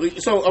 Yeah.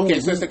 So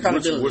it's the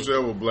accountability.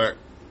 Whichever black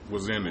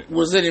was in it.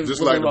 was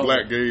Just like the involved.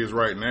 black gays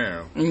right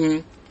now.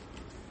 Mm-hmm.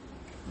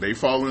 They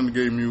fall in the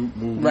gay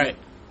movement. Right.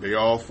 They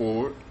all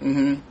for it.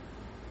 Mm-hmm.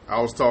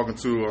 I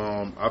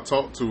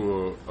talked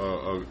to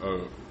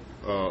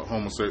a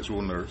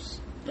homosexual nurse.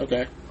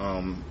 Okay.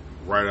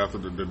 Right after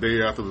the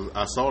day after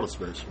I saw the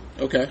special.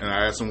 Okay. And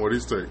I asked him what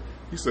his take.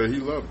 He said he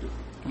loved it.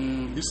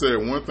 Mm. He said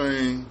one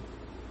thing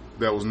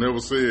that was never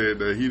said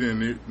that he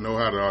didn't know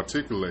how to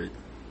articulate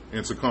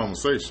into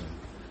conversation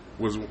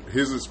was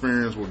his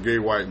experience with gay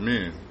white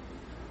men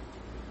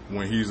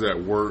when he's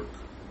at work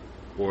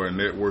or at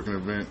networking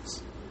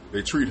events.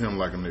 They treat him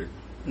like a nigga.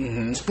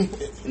 Mm-hmm.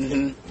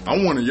 Mm-hmm.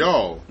 I'm one of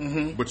y'all,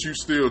 Mm-hmm. but you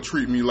still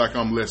treat me like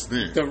I'm less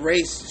than. The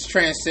race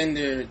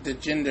transcended the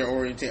gender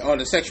orientation or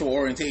the sexual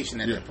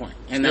orientation at that point,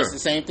 and that's the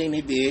same thing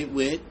they did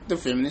with the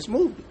feminist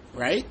movement,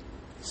 right?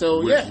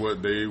 So Which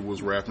what they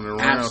was wrapping it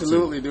around.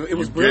 Absolutely, to. dude. It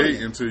was you brilliant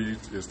gay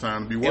until it's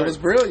time to be white. It was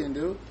brilliant,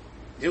 dude.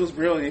 It was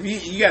brilliant.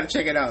 You got to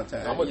check it out, Ty.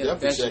 I'm gonna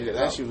definitely check it out.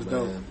 That shit was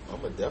dope. I'm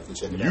gonna definitely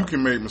check it out. You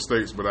can make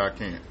mistakes, but I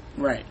can't.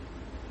 Right.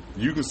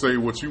 You can say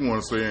what you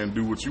want to say and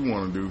do what you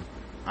want to do.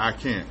 I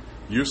can't.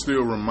 You're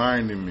still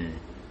reminding me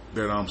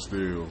that I'm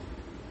still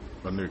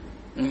a nigga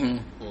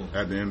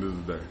at the end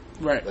of the day.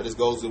 Right. But this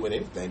goes with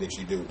anything that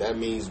you do. That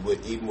means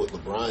even with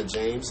LeBron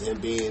James, him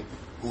being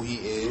who he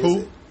is.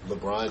 Who?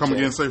 LeBron Come James.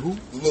 again, say who?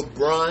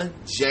 LeBron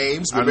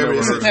James. I never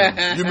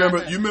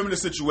heard You remember the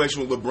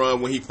situation with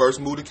LeBron when he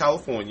first moved to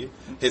California?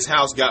 His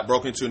house got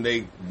broken into and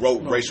they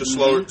wrote racial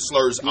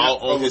slurs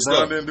all on his LeBron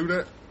stuff. didn't do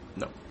that?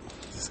 No.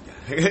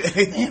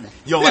 You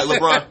don't like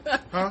LeBron?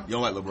 Huh? You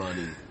don't like LeBron,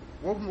 do you?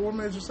 What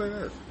made you say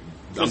that?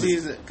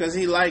 Because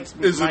he likes.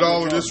 Is it Michael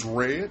all of Jordan. this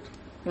red?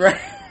 Right.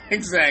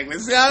 Exactly.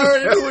 See, I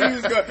already knew where he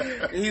was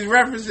going. He's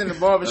referencing the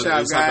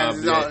barbershop guys.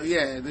 It's all,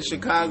 the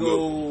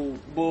Chicago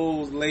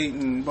Bulls,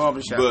 Leighton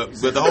barbershop.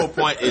 But the whole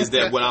point is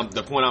that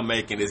the point I'm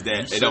making is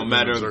that it don't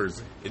matter.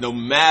 It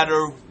don't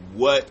matter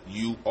what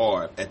you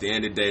are. At the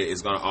end of the day,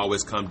 it's gonna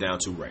always come down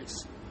to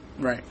race.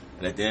 Right.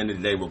 And at the end of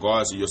the day,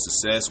 regardless of your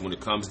success, when it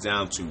comes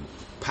down to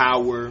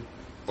power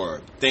or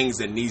things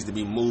that needs to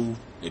be moved,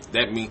 if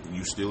that means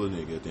you still a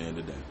nigga at the end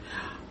of the day.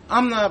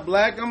 I'm not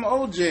black. I'm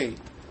OJ.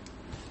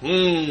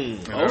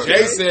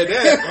 Okay, said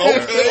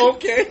that.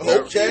 Okay.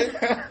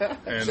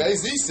 And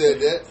Jay-Z said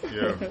that.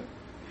 yeah.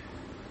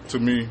 To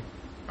me,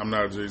 I'm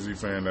not a Jay-Z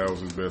fan. That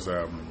was his best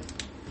album.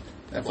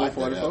 That I like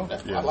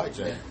 444? I like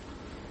Jay.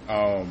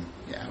 Yeah,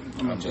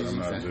 I'm a I'm Jay-Z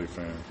not a fan. Jay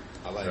fan.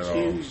 I like at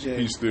Jay. all. Huge Jay.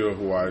 He's still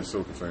Hawaii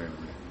Soca fan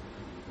to me.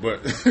 But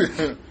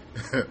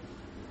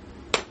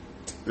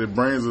it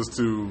brings us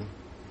to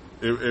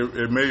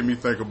it made me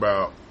think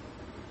about,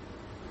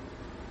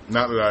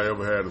 not that I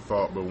ever had a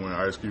thought, but when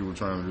Ice Cube was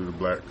trying to do the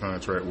black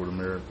contract with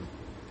America,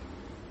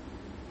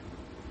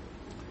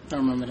 I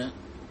remember that.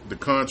 the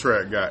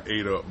contract got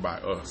ate up by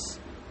us.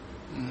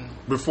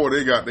 Before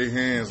they got their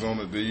hands on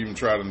it, they even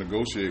tried to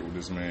negotiate with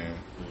this man.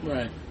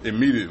 Right.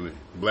 Immediately,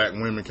 black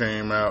women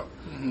came out.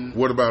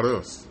 What about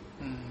us?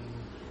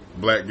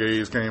 Black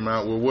gays came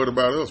out. Well, what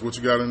about us? What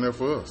you got in there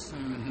for us?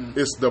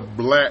 It's the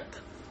black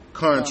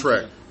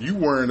contract. You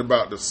worrying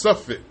about the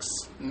suffix.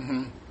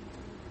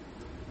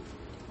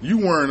 You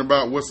worrying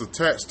about what's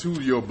attached to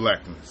your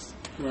blackness.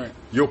 Right.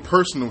 Your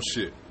personal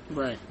shit.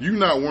 Right. You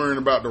not worrying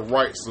about the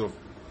rights of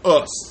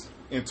us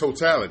in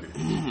totality.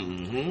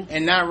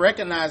 And not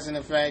recognizing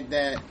the fact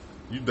that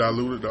You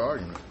diluted the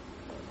argument.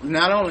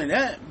 not only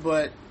that,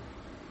 but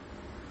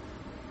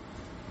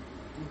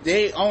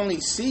they only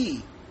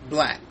see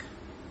black.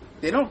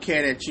 They don't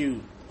care that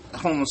you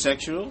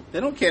homosexual. They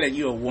don't care that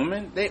you're a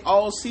woman. They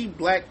all see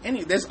black.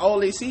 That's all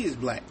they see is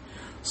black.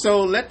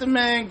 So let the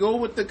man go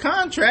with the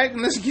contract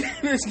and let's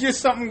get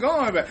something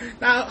going.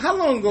 Now, how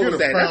long ago was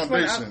that?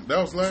 Foundation.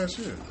 That was last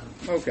year.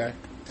 Okay.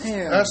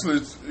 Damn. Actually,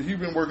 he's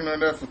been working on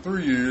that for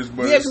 3 years.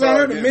 But Yeah, because I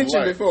heard him mention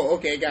light. before.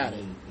 Okay, got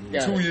it.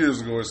 Got 2 it. years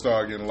ago, it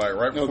started getting light.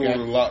 Right before Okay.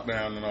 the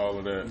lockdown and all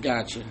of that.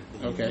 Gotcha.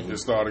 Okay. It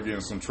started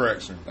getting some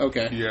traction.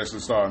 Okay. He actually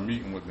started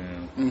meeting with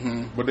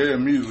them. But they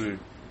immediately,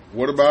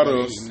 what about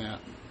us? Now.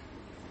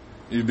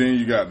 And then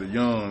you got the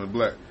young, the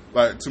black.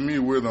 Like, to me,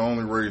 we're the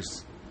only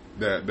race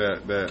that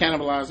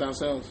Cannibalize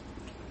ourselves.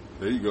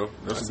 there you go.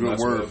 That's a good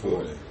That's word what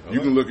for it it. is. You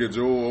can look at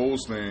Joel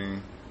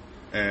Osteen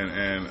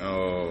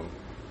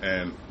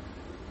and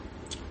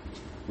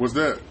was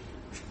that?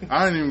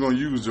 I ain't even gonna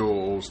use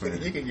Joel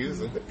Osteen. You can use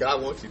them.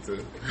 God wants you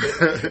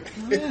to.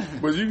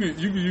 But you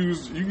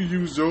can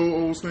use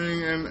Joel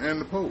Osteen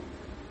and the Pope.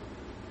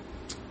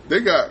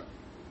 They got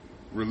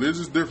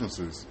religious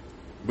differences,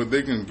 but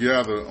they can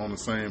gather on the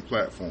same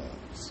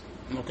platforms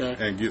Okay.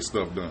 and get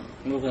stuff done.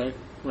 Okay.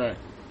 Right.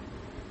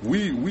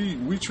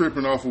 We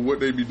tripping off of what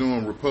they be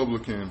doing,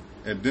 Republican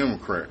and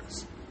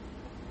Democrats.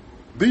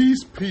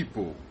 These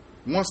people,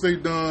 once they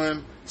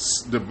done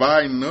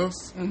dividing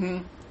us,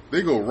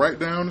 they go right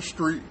down the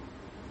street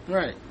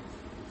Right.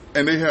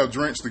 and they have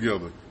drinks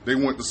together. They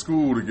went to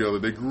school together.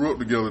 They grew up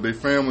together. Their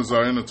families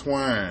are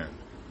intertwined.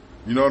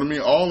 You know what I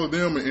mean? All of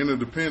them are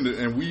interdependent,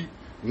 and we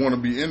want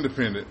to be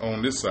independent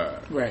on this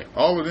side. Right.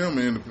 All of them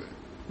are independent.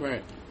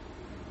 Right.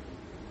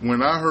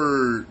 when I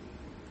heard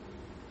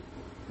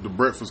the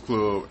Breakfast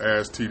Club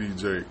ask T.D.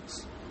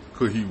 Jakes,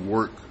 could he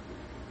work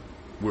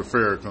with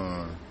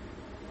Farrakhan,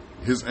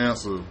 his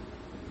answer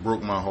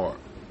broke my heart.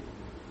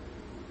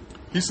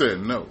 He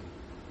said no,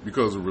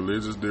 because of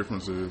religious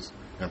differences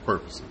and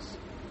purposes.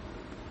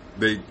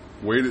 They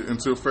waited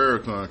until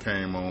Farrakhan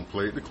came on,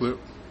 played the clip.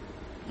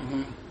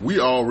 Mm-hmm. We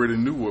already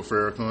knew what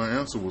Farrakhan's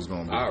answer was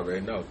going to be. I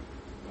already know.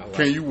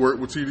 Can you work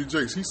with T.D.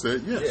 Jakes? He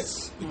said yes.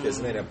 Yes, because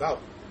it ain't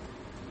about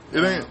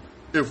it. Ain't.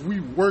 If we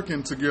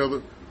working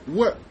together,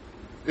 what?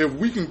 If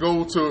we can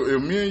go to,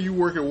 if me and you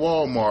work at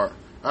Walmart,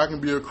 I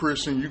can be a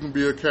Christian, you can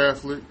be a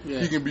Catholic,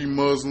 he can be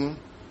Muslim,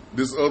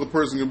 this other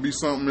person can be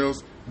something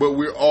else, but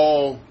we're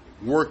all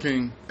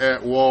working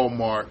at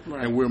Walmart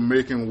and we're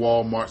making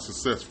Walmart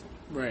successful.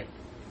 Right.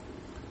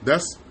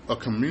 That's a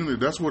community.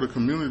 That's what a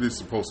community is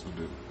supposed to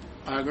do.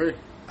 I agree.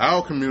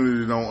 Our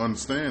community don't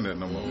understand that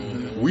no more.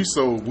 Mm-hmm. We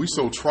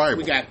so tribal.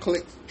 We got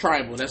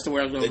tribal. That's the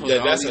word I was going to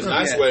put. That's a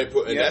nice way to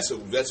put it.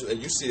 And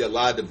and you see a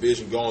lot of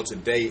division going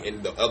today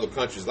in the other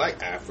countries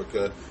like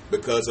Africa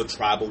because of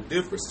tribal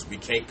differences. We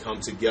can't come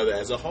together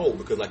as a whole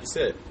because, like you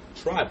said,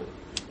 tribal.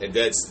 And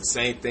that's the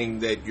same thing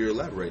that you're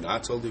elaborating. I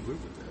totally agree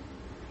with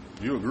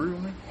that. You agree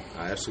with me?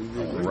 I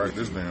absolutely agree. I'm gonna write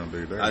this damn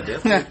day down. I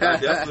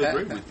definitely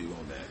agree with you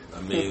on that.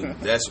 I mean,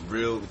 that's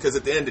real. Because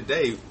at the end of the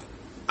day,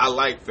 I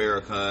like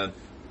Farrakhan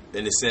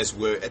in the sense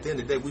where at the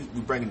end of the day, we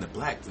bringing the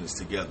blackness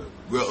together.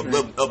 We're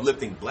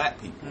uplifting black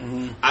people.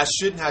 Mm-hmm. I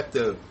shouldn't have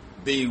to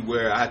be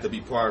where I have to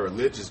be part of a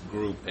religious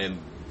group and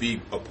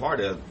be a part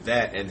of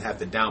that and have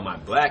to down my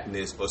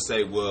blackness or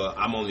say, well,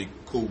 I'm only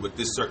cool with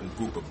this certain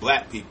group of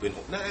black people.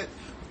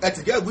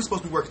 Together, we're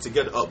supposed to be working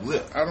together to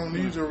uplift. I don't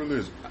need your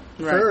religion.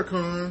 Right.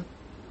 Farrakhan,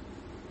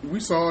 we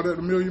saw it at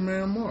the Million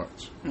Man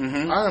March.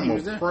 Mm-hmm. I am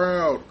a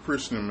proud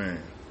Christian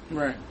man.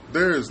 Right.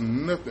 There is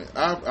nothing.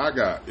 I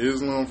got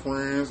Islam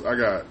friends. I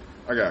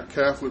got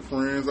Catholic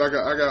friends. I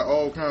got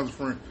all kinds of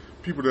friends,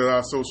 people that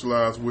I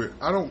socialize with.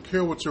 I don't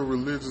care what your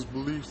religious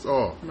beliefs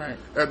are. Right.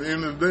 At the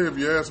end of the day, if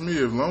you ask me,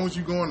 as long as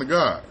you're going to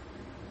God,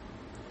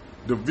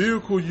 the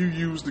vehicle you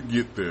use to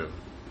get there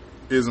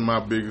isn't my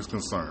biggest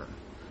concern.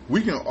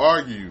 We can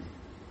argue,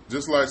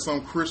 just like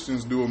some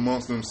Christians do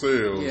amongst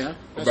themselves,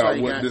 about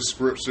what this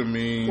scripture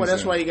means. Well,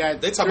 that's why you got.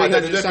 They talk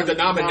about the different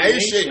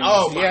denominations.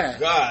 Oh my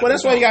God! Well,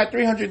 that's why you got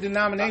 300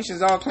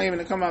 denominations all claiming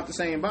to come out the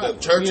same Bible. The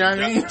church, you know what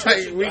I mean?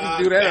 Like, we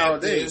can do that all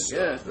day.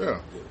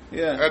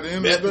 Yeah. At the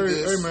end of the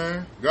day, hey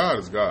man, God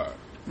is God.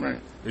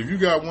 Right. If you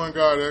got one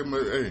God,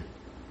 hey,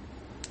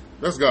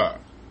 that's God.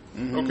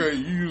 Mm-hmm. Okay,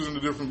 you using a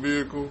different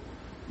vehicle,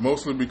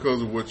 mostly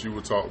because of what you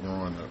were taught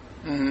growing up.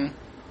 Mm-hmm.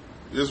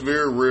 It's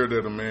very rare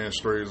that a man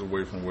strays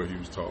away from what he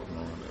was taught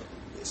growing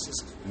up. It's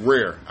just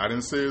rare. I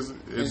didn't say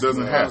it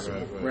doesn't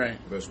happen. Right.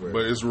 That's rare.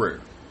 But it's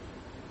rare.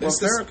 Well,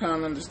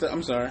 Farrakhan understood.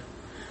 I'm sorry.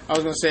 I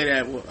was going to say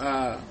that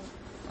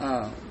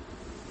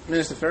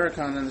Minister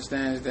Farrakhan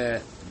understands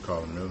that. You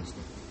call him minister?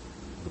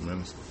 The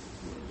minister?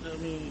 I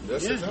mean,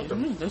 that's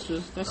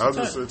that's I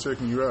was just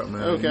checking you out,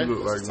 man. Okay. You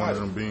look like one of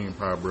them Bean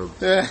Pie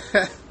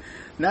brothers.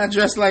 Not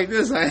dressed like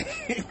this,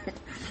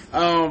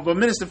 but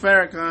Minister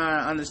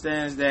Farrakhan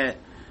understands that.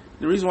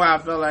 The reason why I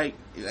felt like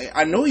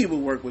I know he would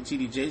work with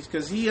T.D. Jakes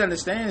because he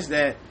understands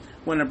that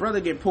when a brother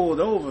get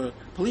pulled over,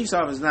 police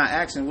officers not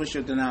asking what's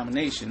your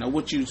denomination or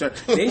what you.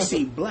 They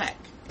see black,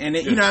 and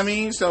you know what I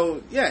mean.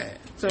 So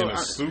so in a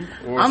suit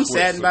or I'm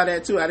saddened by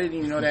that too. I didn't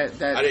even know that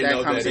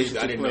conversation.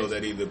 I didn't know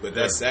that either. But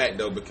that's sad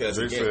though because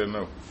they said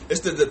no. It's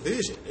the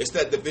division. It's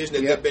that division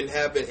that they've been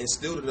having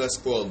instilled in us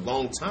for a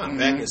long time.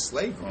 Back in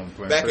slavery,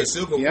 back in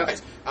civil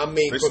rights. I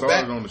mean, they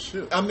started on the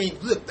ship. I mean,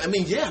 look. I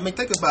mean,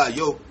 think about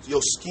your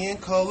skin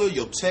color,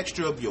 your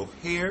texture of your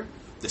hair.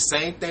 The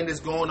same thing that's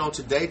going on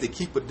today to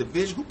keep a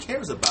division. Who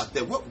cares about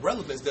that? What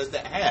relevance does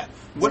that have?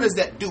 What does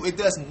that do? It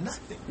does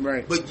nothing.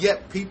 Right. But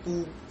yet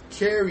people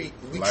treat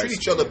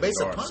each other based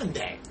upon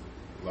that.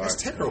 That's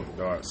terrible.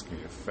 Dark skin,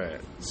 fat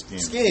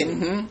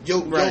skin.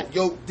 Mm-hmm.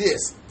 Yo,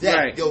 this,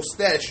 that, your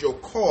status, your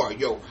car,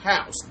 your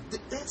house.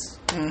 That's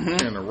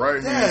and the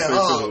right hand say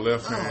to the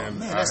left hand.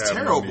 Man, that's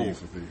terrible.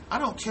 I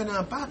don't care nothing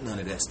about none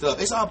of that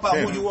stuff. It's all about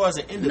who you are as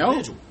an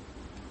individual.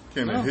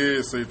 Can the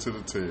head say to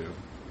the tail?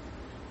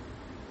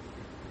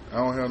 I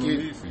don't have no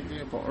need for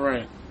you.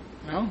 Right.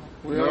 No.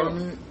 You know what I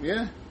mean?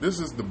 Yeah. This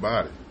is the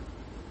body.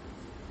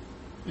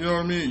 You know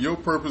what I mean? Your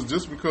purpose,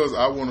 just because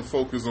I want to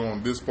focus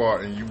on this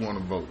part and you want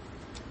to vote.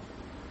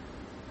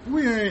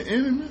 We ain't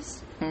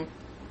enemies.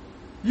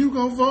 You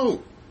go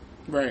vote.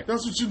 Right.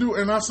 That's what you do,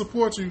 and I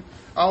support you.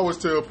 I always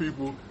tell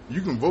people,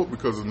 you can vote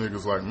because of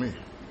niggas like me.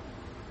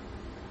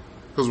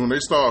 Because when they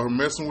start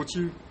messing with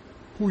you,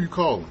 who you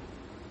calling?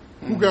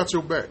 Who got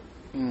your back?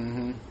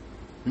 Mm-hmm.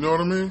 You know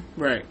what I mean?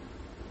 Right.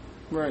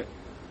 Right.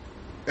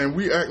 And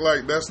we act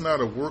like that's not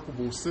a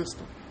workable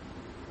system.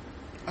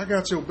 I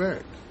got your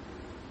back.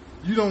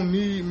 You don't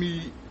need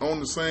me on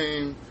the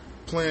same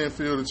playing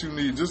field that you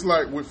need. Just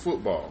like with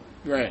football.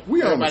 Right.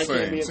 We on the everybody same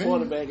can't be a team.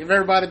 quarterback. If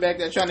everybody back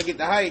there trying to get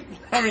the hype,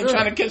 trying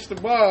to catch the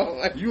ball.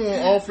 Like, You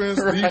on offense,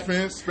 Right.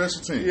 defense,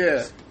 special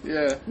teams.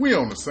 yeah. We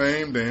on the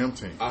same damn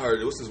team. I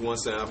heard this is one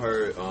saying I've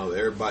heard.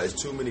 Everybody,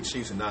 it's too many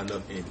Chiefs and not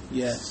enough Indians.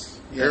 Yes.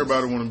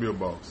 Everybody want to be a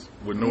boss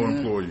with no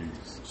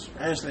employees.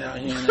 Especially out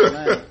here in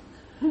Atlanta.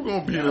 Who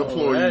gonna be the No,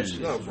 employees? that's-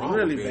 Nothing wrong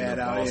really with being bad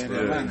a out boss, here in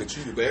man.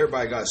 Atlanta. But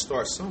everybody got to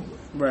start somewhere.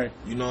 Right.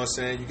 You know what I'm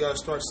saying? You got to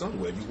start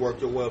somewhere. You work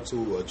your way up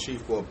to a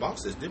chief or a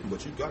boss, that's different.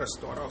 But you got to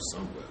start off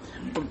somewhere.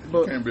 You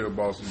But can't be a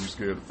boss if you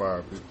scared to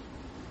fire people.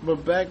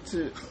 but back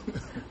to,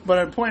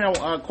 but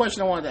a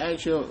question I wanted to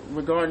ask you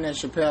regarding that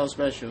Chappelle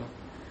special.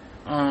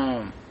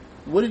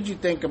 What did you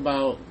think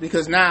about?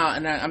 Because now,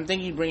 and I'm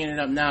thinking you bringing it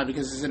up now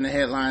because it's in the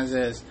headlines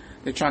as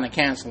they're trying to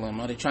cancel him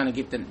or they're trying to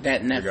get that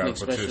got a Netflix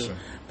special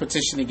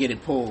petition to get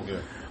it pulled.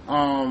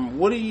 Yeah.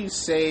 What do you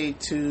say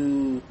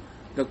to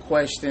the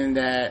question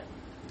that,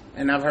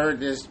 and I've heard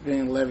this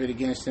being levied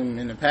against him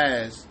in the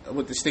past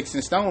with the Sticks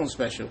and Stones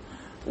special,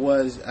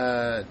 was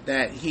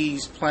that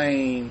he's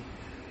playing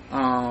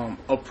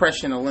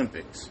Oppression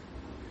Olympics.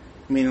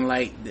 Meaning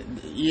like,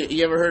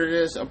 you ever heard of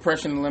this?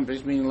 Oppression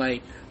Olympics, meaning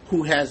like,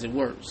 who has it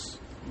worse?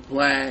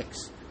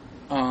 Blacks.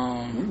 We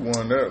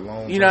won that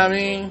long time. You know what I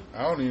mean?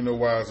 I don't even know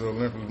why it's the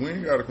Olympics. We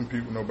ain't got to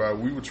compete with nobody.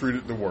 We were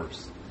treated the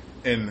worst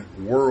in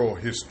world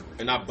history.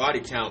 And our body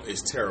count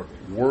is terrible.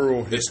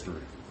 World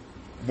history.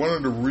 One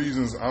of the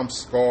reasons I'm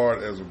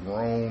scarred as a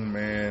grown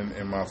man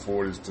in my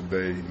 40s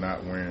today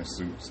not wearing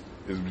suits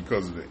is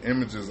because of the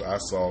images I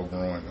saw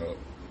growing up.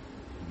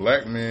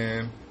 Black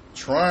men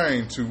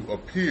trying to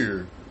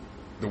appear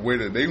the way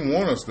that they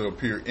want us to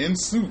appear in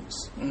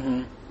suits.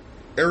 Mm-hmm.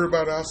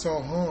 Everybody I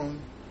saw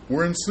hung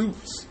were in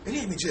suits. It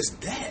ain't even just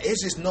that.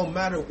 It's just no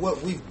matter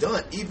what we've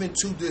done, even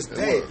to this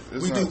day,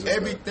 It's we not do just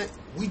everything. that.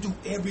 We do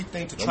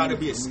everything to try to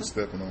be a. You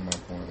stepping on my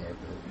point like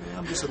that. Man,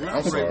 I'm just I'm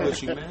elaborating sorry.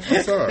 with you, man.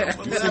 I'm sorry. I'm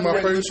You see my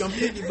elaborating with face? you. I'm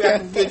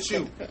piggybacking with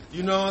you.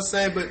 You know what I'm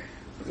saying? But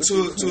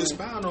to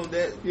expound on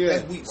that,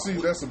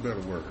 That's a better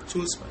word.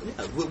 To expound,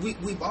 yeah,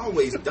 we've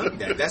always done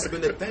that. That's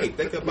been the thing.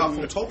 Think about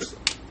from Tulsa.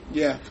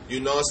 Yeah.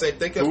 You know what I'm saying?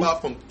 Think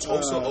about from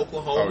Tulsa,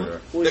 Oklahoma. Oh, yeah.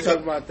 We're Think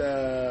talking about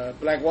the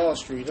Black Wall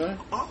Street, huh?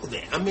 all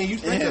that. I mean, you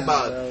think Yeah,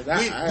 about so it.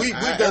 that- We've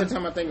every done.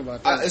 time I think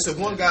about that. It's a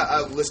one guy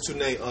I listen to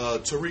named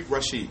Tariq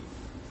Rashid.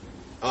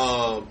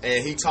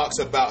 And he talks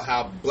about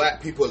how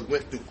black people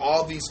went through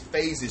all these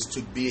phases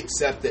to be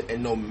accepted,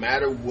 and no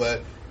matter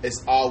what,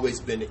 it's always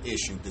been an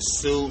issue. The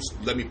suits,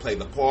 let me play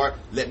the part,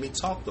 let me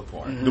talk the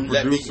part. The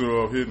producer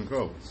of Hidden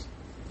Colors.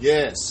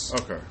 Yes.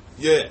 Okay.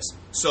 Yes.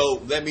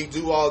 So let me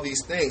do all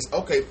these things.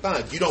 Okay,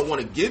 fine. If you don't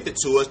want to give it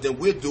to us, then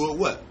we'll do it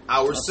what?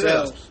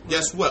 Ourselves.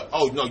 Guess what?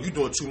 Oh, no, you're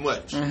doing too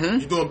much. You're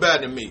doing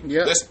better than me.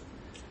 Yep. Let's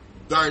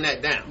burn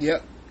that down.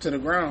 Yep, to the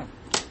ground.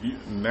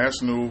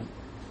 National,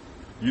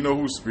 you know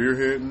who's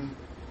spearheading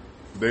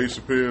Dave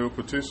Chappelle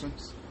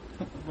petitions?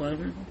 Black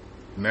people?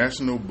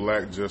 National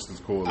Black Justice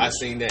Coalition.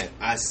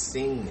 I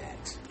seen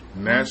that.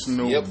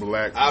 National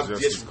Black I've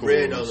Justice just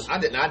read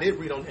Coalition. I did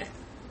read on that.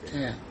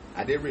 Yeah.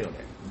 I did read on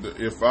that.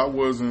 If I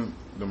wasn't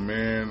the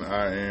man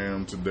I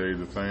am today,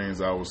 the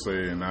things I would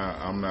say, and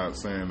I'm not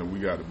saying that we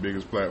got the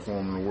biggest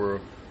platform in the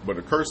world, but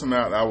the cursing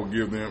out I would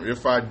give them,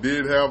 if I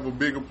did have a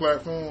bigger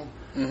platform,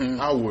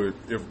 I would,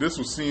 if this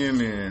was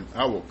CNN,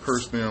 I would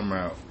curse them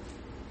out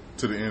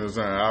to the end of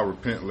time. I'll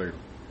repent later.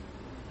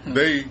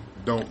 They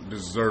don't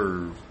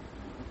deserve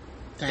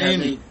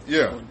any.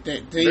 They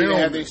even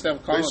have their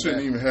stuff called They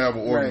shouldn't that. even have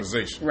an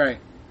organization. Right.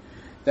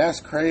 That's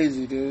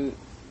crazy, dude.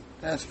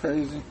 That's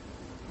crazy.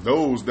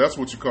 That's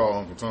what you call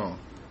Uncle Tom.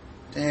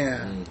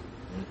 Damn.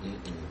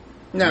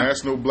 No,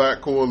 National Black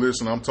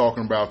Coalition, I'm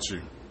talking about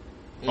you.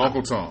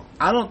 Uncle Tom.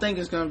 I don't think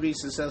it's going to be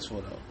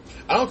successful, though.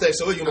 I don't think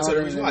so. You're gonna tell the I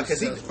don't reason why? think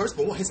Because so. first of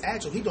all, his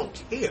agile, he don't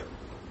care.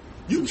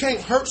 You can't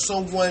hurt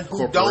someone who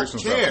don't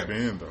Corporations care. have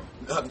been,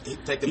 though.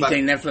 Think You about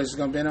think Netflix is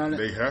going to bid on it?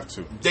 They have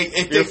to.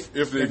 if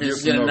If they if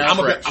it's get getting enough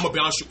enough traction. I'm gonna be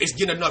honest with you, it's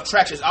getting enough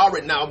traction. It's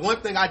already now.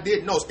 One thing I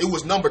did know is it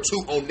was number 2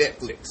 on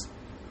Netflix.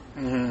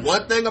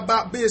 One thing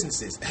about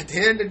businesses, at the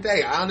end of the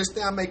day, I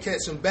understand I may catch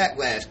some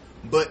backlash,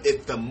 but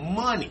if the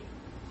money,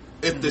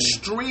 if the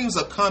streams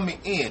are coming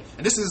in,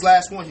 and this is his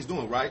last one he's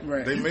doing, right?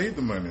 Right. They made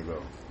the money,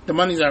 though. The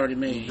money's already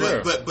made.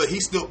 Yeah. But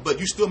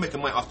you still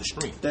making money off the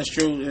stream. That's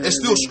true. It's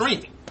still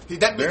streaming. They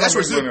That's don't make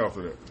resume. money off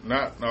of that.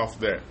 Not off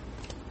that.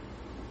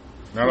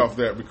 Not off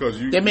that, because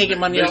They're making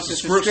money they're off the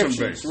subscriptions.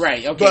 based.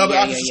 Right, okay. But yeah,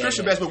 off the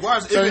subscription base, but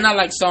regardless, So it's not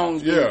like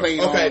songs being Yeah. played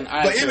okay, on but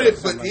iTunes even or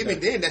something like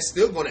that. then, that's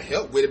still going to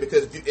help with it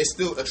because it's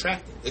still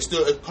attracting. It's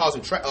still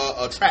causing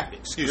traffic.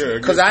 Excuse Yeah, me.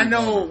 it Because gets I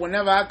people know on when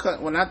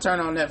I turn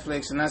on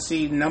Netflix and I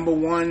see number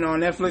 1 on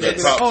Netflix, Yeah, I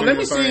be like, top oh, let 10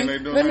 me thing see, they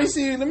doing. let me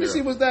see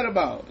Yeah. what's that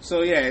about.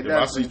 So yeah, If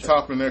I see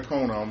top in that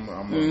corner, I'm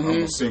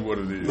gonna see what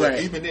it is. But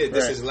Right. even this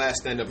is his last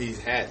stand up he's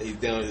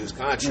down in his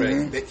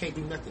contract. They can't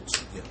do nothing to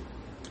him.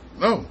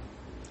 No,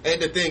 And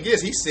the thing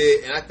is, he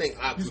said, and I think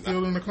he's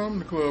still in the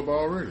comedy club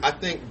already. I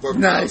think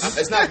Nice.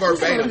 it's not He's not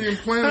verbatim. even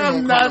planning I'm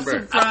on not coming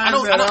back. surprised I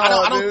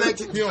don't dude.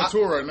 think He on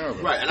tour right now,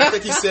 though. Right, and I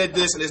think he said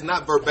this, and it's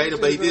not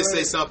verbatim, but he did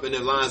say something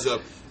that lines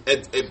up.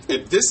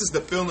 If this is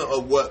the feeling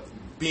of what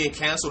being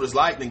canceled is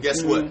like, then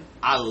guess what?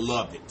 I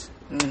love it.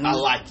 I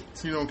like it.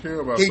 He don't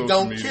care about He social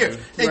don't media. care.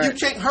 And you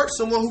can't hurt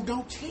someone who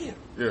don't care.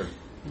 Yeah.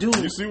 Dude.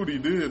 You see what he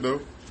did,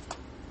 though?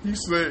 He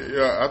said,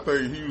 I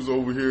think he was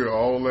over here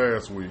all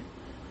last week.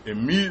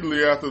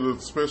 Immediately after the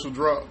special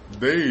drop,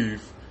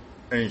 Dave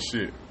ain't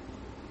shit.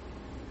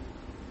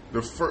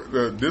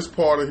 This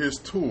part of his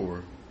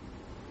tour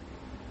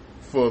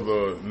for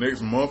the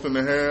next month and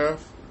a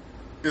half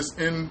is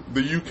in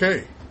the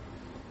UK.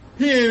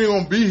 He ain't even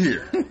gonna be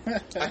here.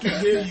 I can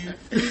hear you.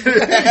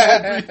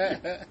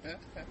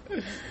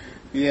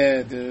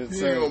 Yeah, dude.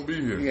 He ain't gonna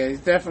be here. Yeah, he's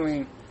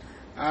definitely.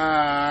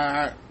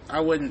 I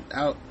wouldn't.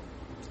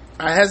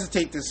 I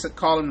hesitate to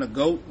call him the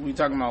GOAT. We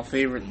talking about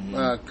favorite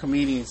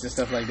comedians and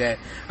stuff like that.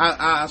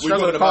 I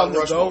struggle to call him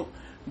the GOAT,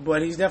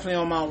 but he's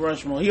definitely on Mount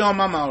Rushmore. He on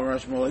my Mount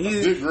Rushmore.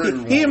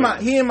 He in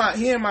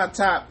my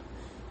top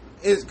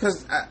is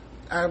because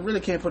I really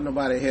can't put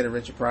nobody ahead of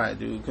Richard Pryor,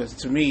 dude. Because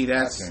to me,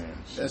 that's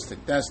just the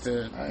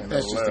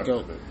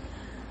GOAT.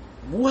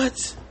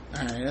 What?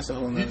 All right, that's a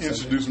whole nother He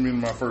introduced me to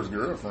my first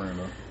girlfriend,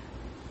 though.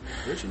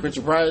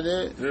 Richard Pryor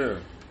did? Yeah.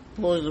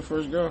 Who was the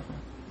first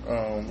girlfriend?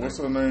 What's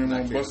her name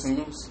not on Bustin'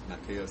 Loose?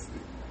 Not KLC.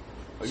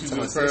 Oh, She you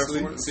talking just about passed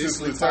away.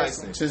 Cicely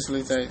Tyson.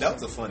 Cicely Tyson. That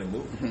was a funny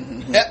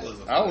movie.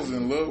 I was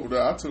in love with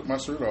her. I took my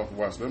shirt off and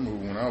watched that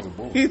movie when I was a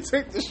boy. He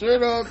took the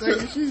shirt off.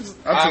 She's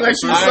I'm looking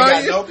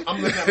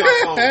at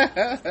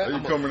my phone.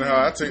 You come in the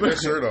house, I take that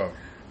shirt off.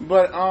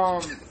 But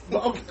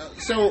okay,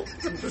 so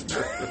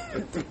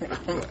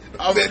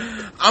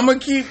I'm gonna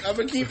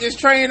keep this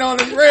train on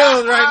the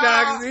rails right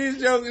now because these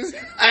jokers.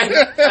 Hey,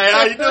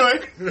 how you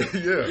doing?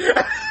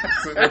 Yeah,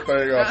 take that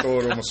thing off, throw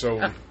it on my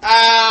shoulder.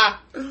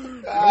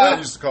 I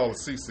used to call it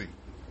CC.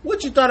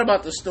 What you thought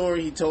about the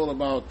story he told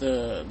about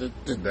the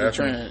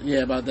train?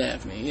 Yeah, about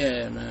Daphne.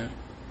 Yeah, man.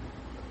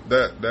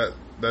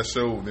 That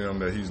showed them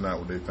that he's not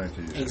what they think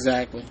he is.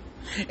 Exactly.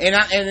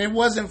 And it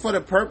wasn't for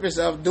the purpose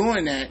of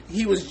doing that.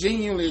 He was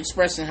genuinely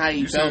expressing how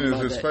he felt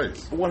about his that.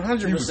 face.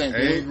 100%. He was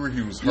angry.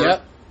 He was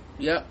hurt.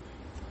 Yep.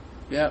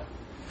 And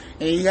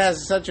he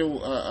has such a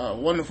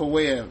wonderful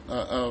way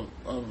of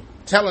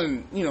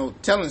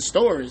telling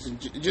stories,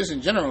 just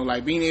in general,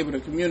 like being able to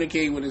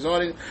communicate with his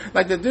audience.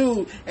 Like the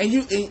dude,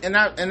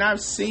 I've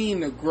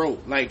seen the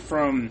growth, like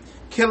from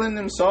Killing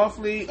Them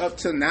Softly up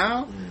to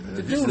now.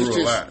 The dude is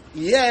just,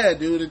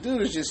 the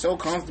dude is just so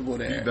comfortable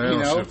there. He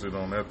downshifted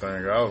on that thing.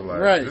 I was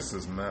like, this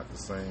is not the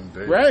same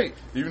day. Right.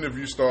 Even if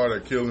you start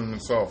at Killing Them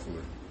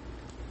Softly,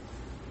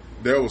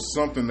 there was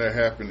something that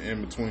happened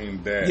in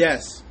between that.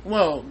 Yes.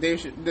 Well, the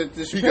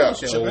Chappelle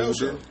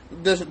Show.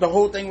 The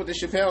whole thing with the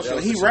Chappelle Show.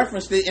 He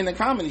referenced it in the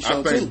comedy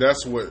show, I think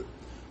that's what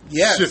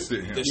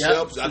shifted him. For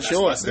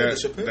sure.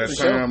 That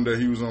time that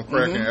he was on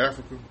crack in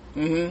Africa.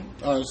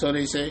 Mm-hmm. So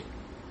they say.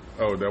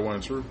 Oh, that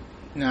wasn't true?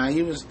 Nah,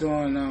 he was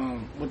doing,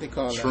 what they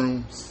call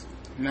shrooms.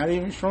 Not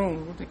even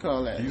shrooms. What they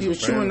call that? He was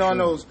chewing on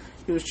those.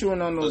 He was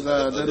chewing on those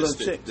the little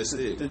chicks. The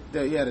stick.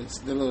 The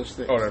little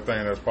stick. Oh, that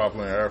thing that's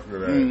popular in Africa.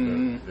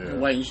 That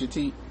whitens your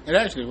teeth. It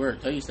actually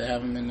worked. I used to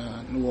have them in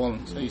New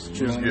Orleans. I used to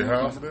chew on them. You get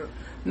high off of that?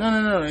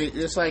 No.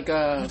 It's like you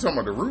talking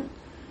about the root?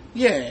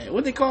 Yeah.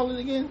 What they call it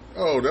again?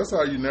 Oh, that's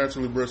how you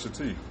naturally brush your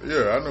teeth.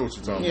 Yeah, I know what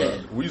you're talking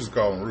about. We used to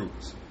call them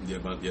roots. Yeah,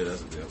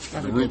 that's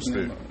the root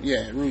stick.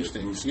 Yeah, root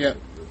sticks. Yep.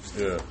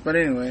 Yeah. But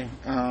anyway,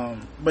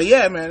 but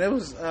yeah, man, it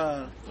was.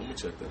 I'm gonna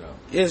check that out.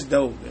 It's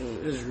dope.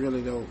 It's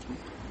really dope.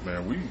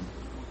 Man,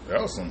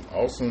 that was some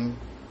awesome.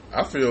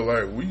 I feel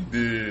like we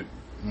did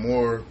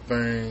more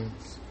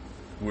things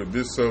with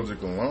this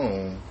subject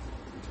alone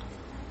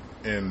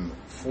in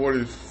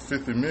 40,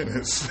 50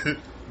 minutes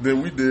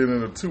than we did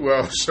in a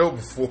 2-hour show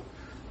before.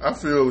 I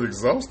feel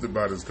exhausted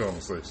by this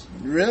conversation.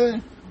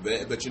 Really?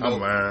 But you know,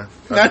 I'm lying.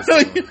 We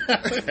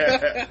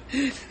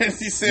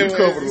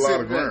covered a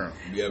lot of ground.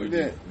 Yeah, we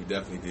did. We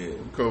definitely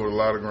did. We covered a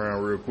lot of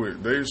ground real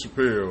quick. Dave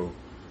Chappelle,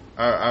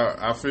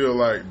 I feel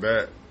like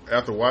that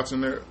after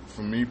watching that,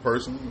 for me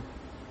personally,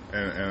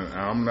 and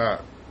I'm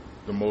not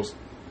the most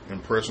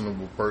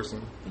impressionable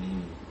person,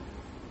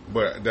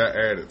 but that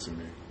added to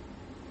me.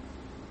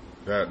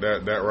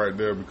 That right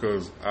there,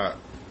 because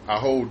I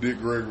hold Dick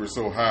Gregory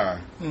so high,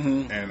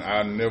 and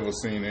I never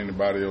seen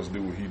anybody else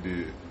do what he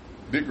did.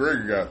 Dick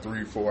Gregory got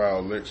 3-4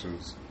 hour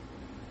lectures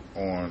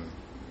on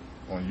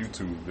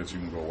YouTube that you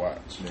can go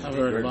watch. I've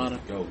heard about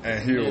him.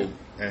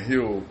 And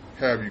he'll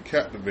have you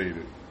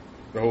captivated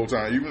the whole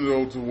time. Even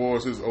though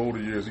towards his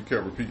older years he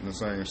kept repeating the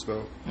same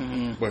stuff.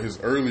 But his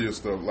earlier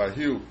stuff, like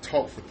he'll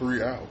talk for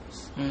 3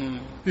 hours.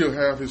 He'll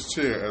have his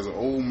chair as an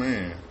old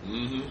man.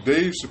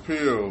 Dave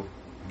Chappelle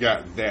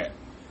got that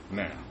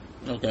now.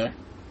 Okay.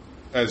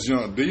 As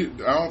young,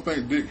 I don't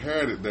think Dick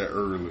had it that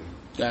early.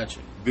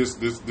 Gotcha. This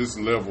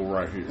level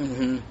right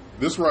here.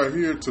 This right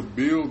here, to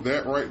build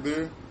that right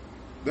there,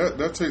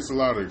 that takes a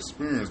lot of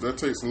experience. That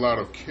takes a lot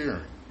of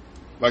caring.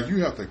 Like,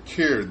 you have to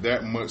care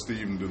that much to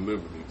even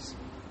deliver this.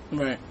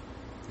 Right.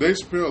 Dave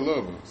Chappelle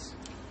loves us.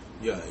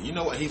 Yeah, you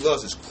know what? He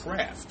loves his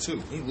craft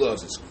too. He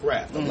loves his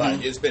craft a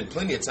lot. There's been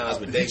plenty of times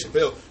when Dave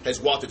Chappelle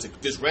has walked into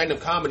just random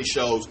comedy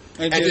shows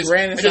and just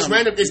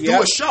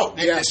do a show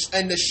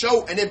and the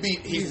show and it be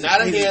he's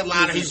not a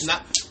headliner. He's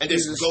not and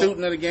he's just a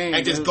student of the game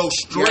and just go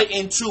straight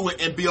into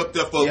it and be up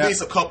there for at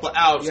least a couple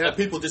hours and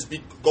people just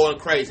be going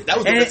crazy. That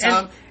was the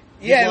time.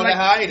 Yeah, on the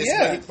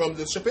hiatus from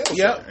the Chappelle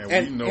show.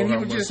 And we know and how he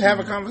would much just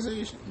have a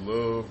conversation.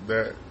 Love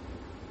that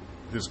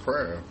his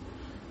craft.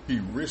 He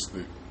risked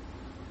it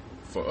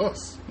for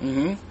us.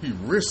 Mm-hmm. He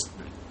risked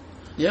it.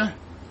 Yeah.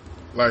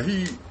 Like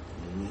you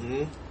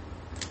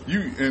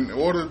in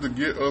order to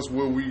get us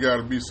where we got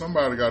to be,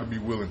 somebody got to be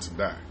willing to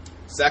die.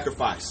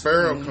 Sacrifice.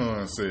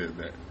 Farrakhan said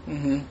that.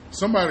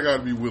 Somebody got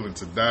to be willing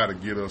to die to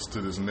get us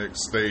to this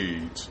next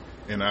stage.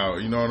 You know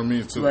what I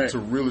mean? To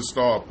really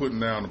start putting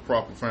down the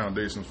proper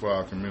foundations for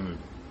our community.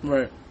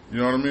 Right. You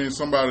know what I mean?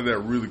 Somebody that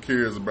really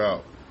cares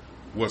about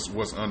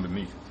what's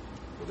underneath.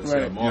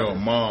 Right. You know,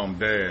 mom,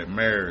 dad,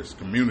 marriage,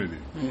 community.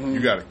 You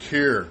got to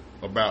care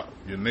about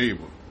your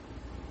neighbor.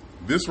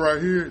 This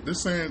right here,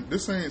 this ain't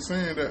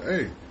saying that,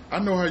 hey, I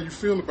know how you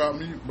feel about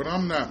me, but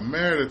I'm not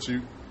mad at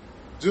you.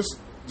 Just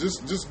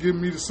give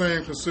me the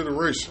same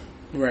consideration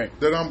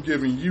that I'm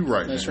giving you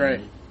right now. That's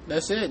right.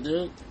 That's it,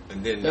 dude.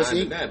 And then not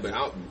even that,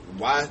 but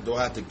why do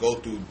I have to go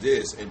through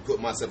this and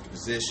put myself in a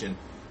position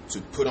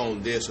to put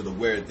on this or to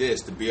wear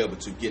this to be able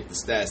to get the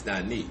stats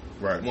that I need?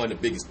 Right. One of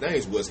the biggest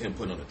things was him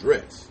putting on a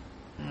dress.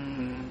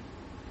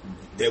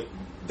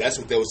 That's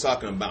what they were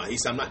talking about. He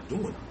said, I'm not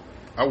doing it.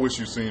 I wish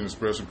you seen the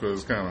special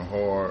because it's kind of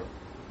hard.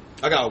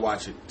 I gotta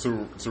watch it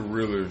to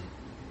really,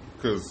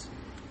 because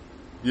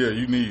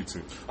you need to.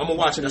 I'm gonna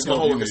watch it. That's my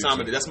homework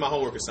assignment. That's my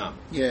homework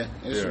assignment. Yeah,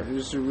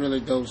 it's a really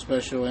dope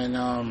special,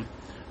 and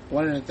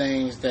one of the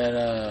things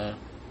that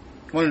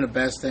one of the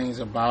best things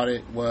about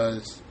it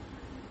was,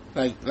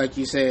 like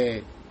you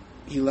said,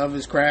 he loved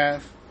his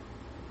craft.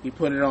 He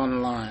put it on the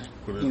line.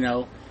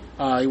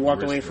 He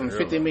walked away from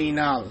 $50 million.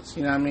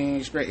 You know what I mean?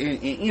 It's great,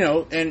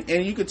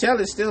 and you could tell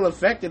it still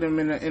affected him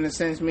in a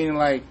sense, meaning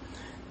like,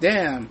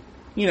 damn,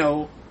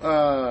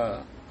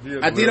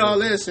 I did all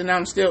this, and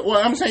I'm still.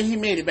 Well, I'm saying he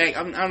made it back.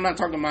 I'm not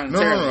talking about. No,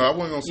 I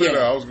wasn't gonna say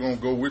that. I was gonna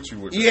go with you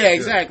with that. Yeah,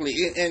 exactly.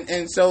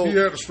 And so he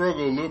had to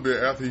struggle a little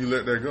bit after he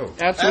let that go.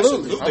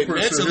 Absolutely. I'm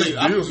pretty sure his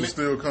bills are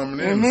still coming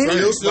in.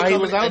 While he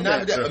was out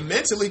there,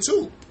 mentally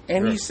too.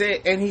 And he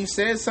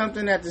said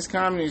something at this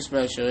comedy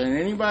special, and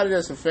anybody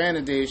that's a fan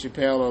of Dave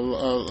Chappelle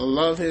or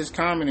love his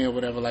comedy or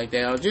whatever like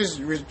that, or just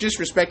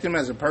respect him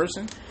as a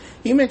person.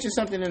 He mentioned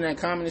something in that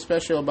comedy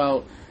special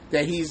about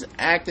that he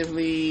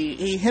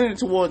hinted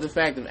toward the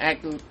fact of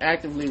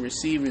actively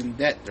receiving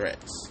death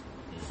threats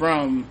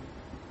from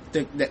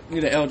the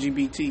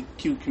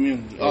LGBTQ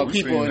community or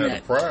people in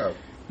that. Pride,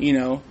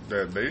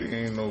 that they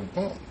ain't no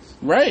punks.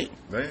 Right.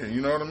 You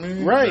know what I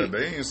mean? Right.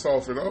 They ain't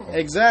soft at all.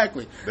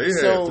 Exactly. They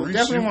had 3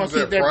 shootings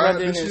at Pride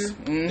this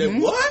year. They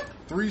what?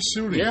 3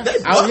 shootings. Yeah.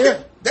 They out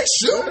here. They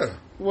shoot? Yeah.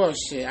 Well,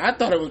 shit, I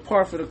thought it was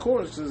par for the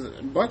course.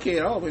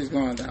 Buckhead always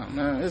going down.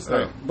 Man, it's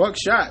like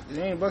Buckshot. It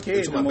ain't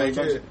Buckhead no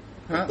more.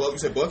 Huh? You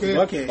said Buckhead?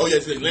 Buckhead. Oh,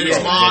 yes,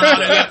 Lennox Mall.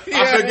 I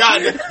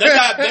forgot.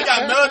 They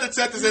got metal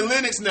detectors in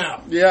Lennox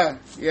now. Yeah.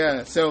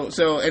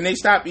 So, and they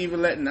stopped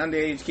even letting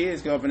underage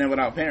kids go up in there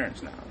without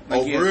parents now.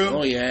 Like, real?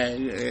 Oh, yeah.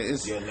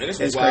 It's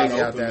crazy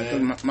out there.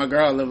 My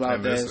girl live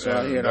out there, so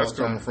I hear it all the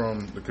time. That's coming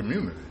from the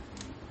community.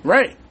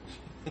 Right.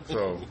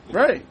 So.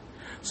 Right.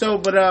 So,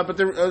 but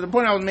the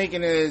point I was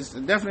making is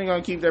definitely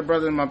going to keep that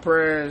brother in my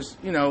prayers,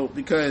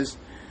 because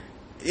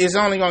it's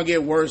only going to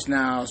get worse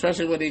now,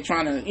 especially when they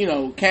trying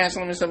to,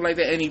 cancel him and stuff like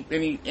that. And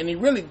he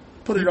really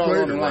put it all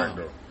on the line.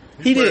 Right,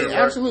 he did,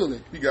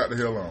 absolutely. He got the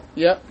hell on.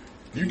 Yep.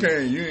 You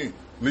ain't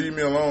leave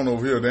me alone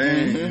over here. They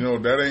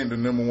ain't, that ain't the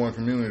number one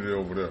community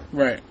over there.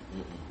 Right.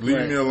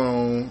 Leave me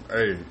alone.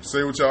 Hey,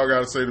 say what y'all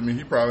got to say to me.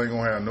 He probably ain't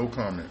going to have no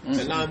comment.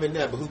 And not even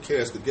that, but who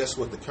cares? Because guess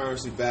what? The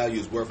currency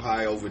value is worth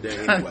high over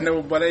there anyway. I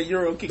know, but that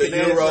euro kicking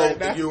ass right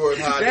now. The euro is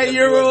high. That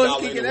euro is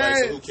kicking anyway, ass.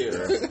 So who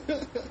cares?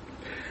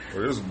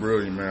 Well, this is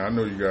brilliant, man. I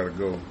know you got to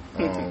go.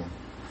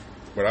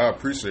 But I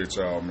appreciate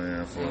y'all,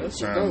 man, for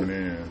chiming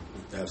in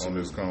on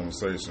this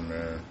conversation,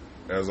 man.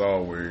 As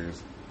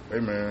always. Hey,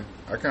 man,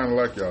 I kind of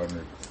like y'all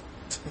niggas.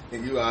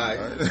 You alright.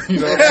 You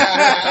know? You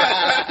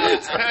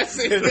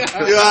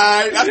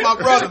alright. That's my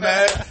brother,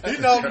 man. We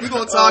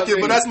gonna talk here,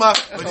 but that's my.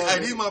 Hey,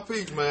 these my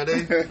peeps, man.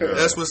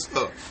 That's what's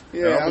up.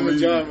 Yeah, I'm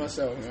enjoying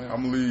myself, man.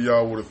 I'm gonna leave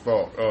y'all with a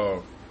thought.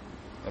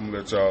 I'm gonna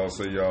let y'all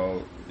say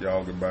y'all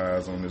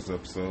goodbyes on this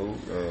episode.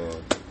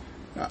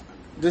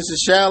 This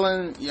is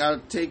Shallon. Y'all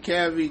take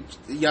care of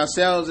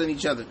yourselves and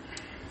each other.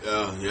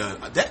 Yeah.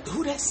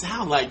 Who that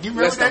sound like? You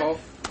remember that?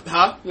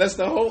 Huh?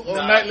 Lester Holt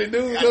on Nightly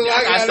News. I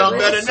got something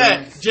better than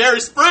that. Jerry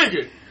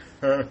Springer.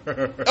 I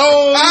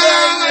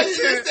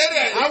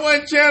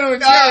wasn't channeling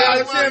Jerry.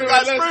 I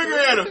got Springer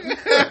in him.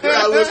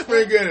 Got a little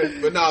Springer in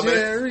it. But nah,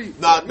 man.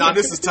 Nah,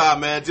 this is Todd,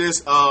 man.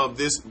 Just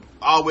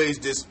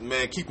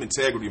man, keep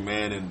integrity,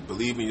 man, and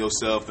believe in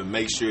yourself, and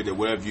make sure that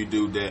whatever you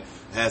do that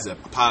has a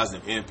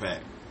positive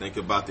impact. Think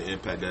about the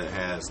impact that it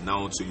has, not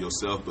only to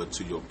yourself but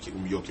to your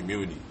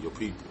community, your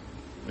people.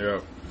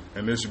 Yeah.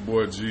 And this your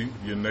boy G,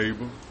 your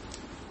neighbor.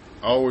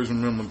 Always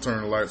remember to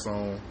turn the lights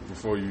on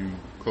before you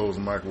close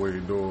the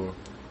microwave door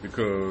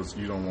because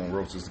you don't want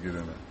roaches to get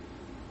in there.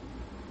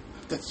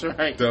 That's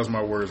right. That's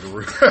my words of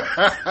wisdom.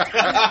 That's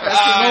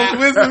the most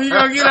wisdom you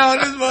gonna get on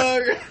this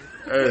mug.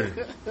 Hey,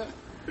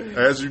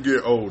 as you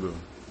get older,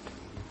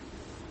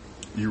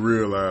 you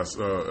realize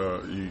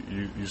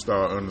you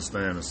start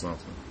understanding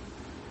something.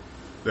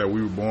 That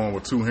we were born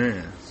with two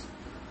hands.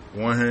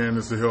 One hand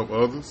is to help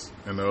others,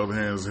 and the other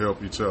hand is to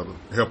help each other,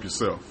 help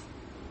yourself.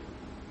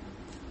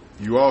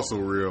 You also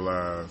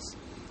realize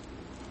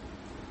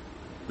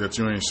that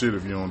you ain't shit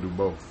if you don't do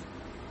both.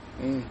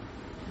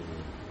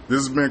 This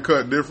has been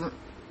Cut Different.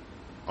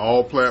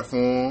 All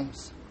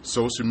platforms,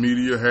 social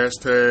media,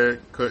 hashtag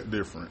Cut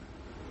Different.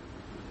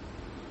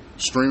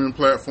 Streaming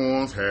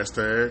platforms,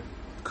 hashtag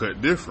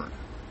Cut Different.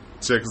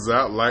 Check us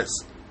out, like,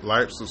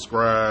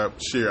 subscribe,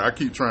 share. I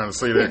keep trying to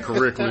say that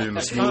correctly in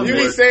the smooth You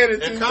way. be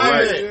saying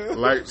it too.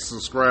 Like,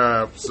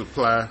 subscribe,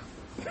 supply.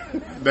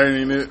 That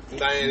ain't it.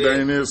 That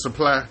ain't it.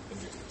 Supply.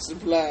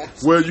 Supply.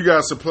 Well, you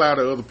gotta supply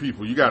to other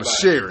people. You gotta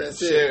share it.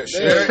 That's it.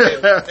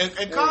 Share,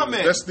 and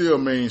comment. That still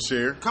means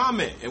share.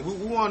 Comment, and we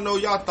want to know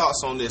y'all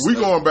thoughts on this. We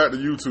going back to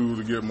YouTube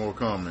to get more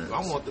comments.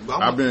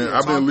 I've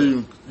been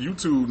leaving.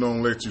 YouTube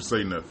don't let you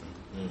say nothing,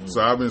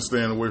 so I've been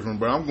staying away from.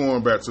 But I'm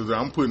going back to.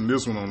 I'm putting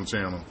this one on the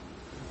channel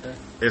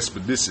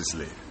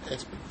expeditiously.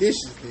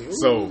 Expeditiously. Ooh,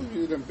 So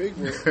you them big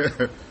words.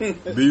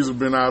 these have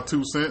been our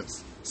 2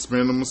 cents.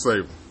 Spend them or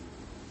save them.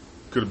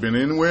 Could have been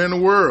anywhere in the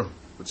world,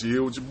 but you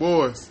here with your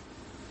boys.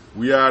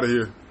 We out of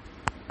here.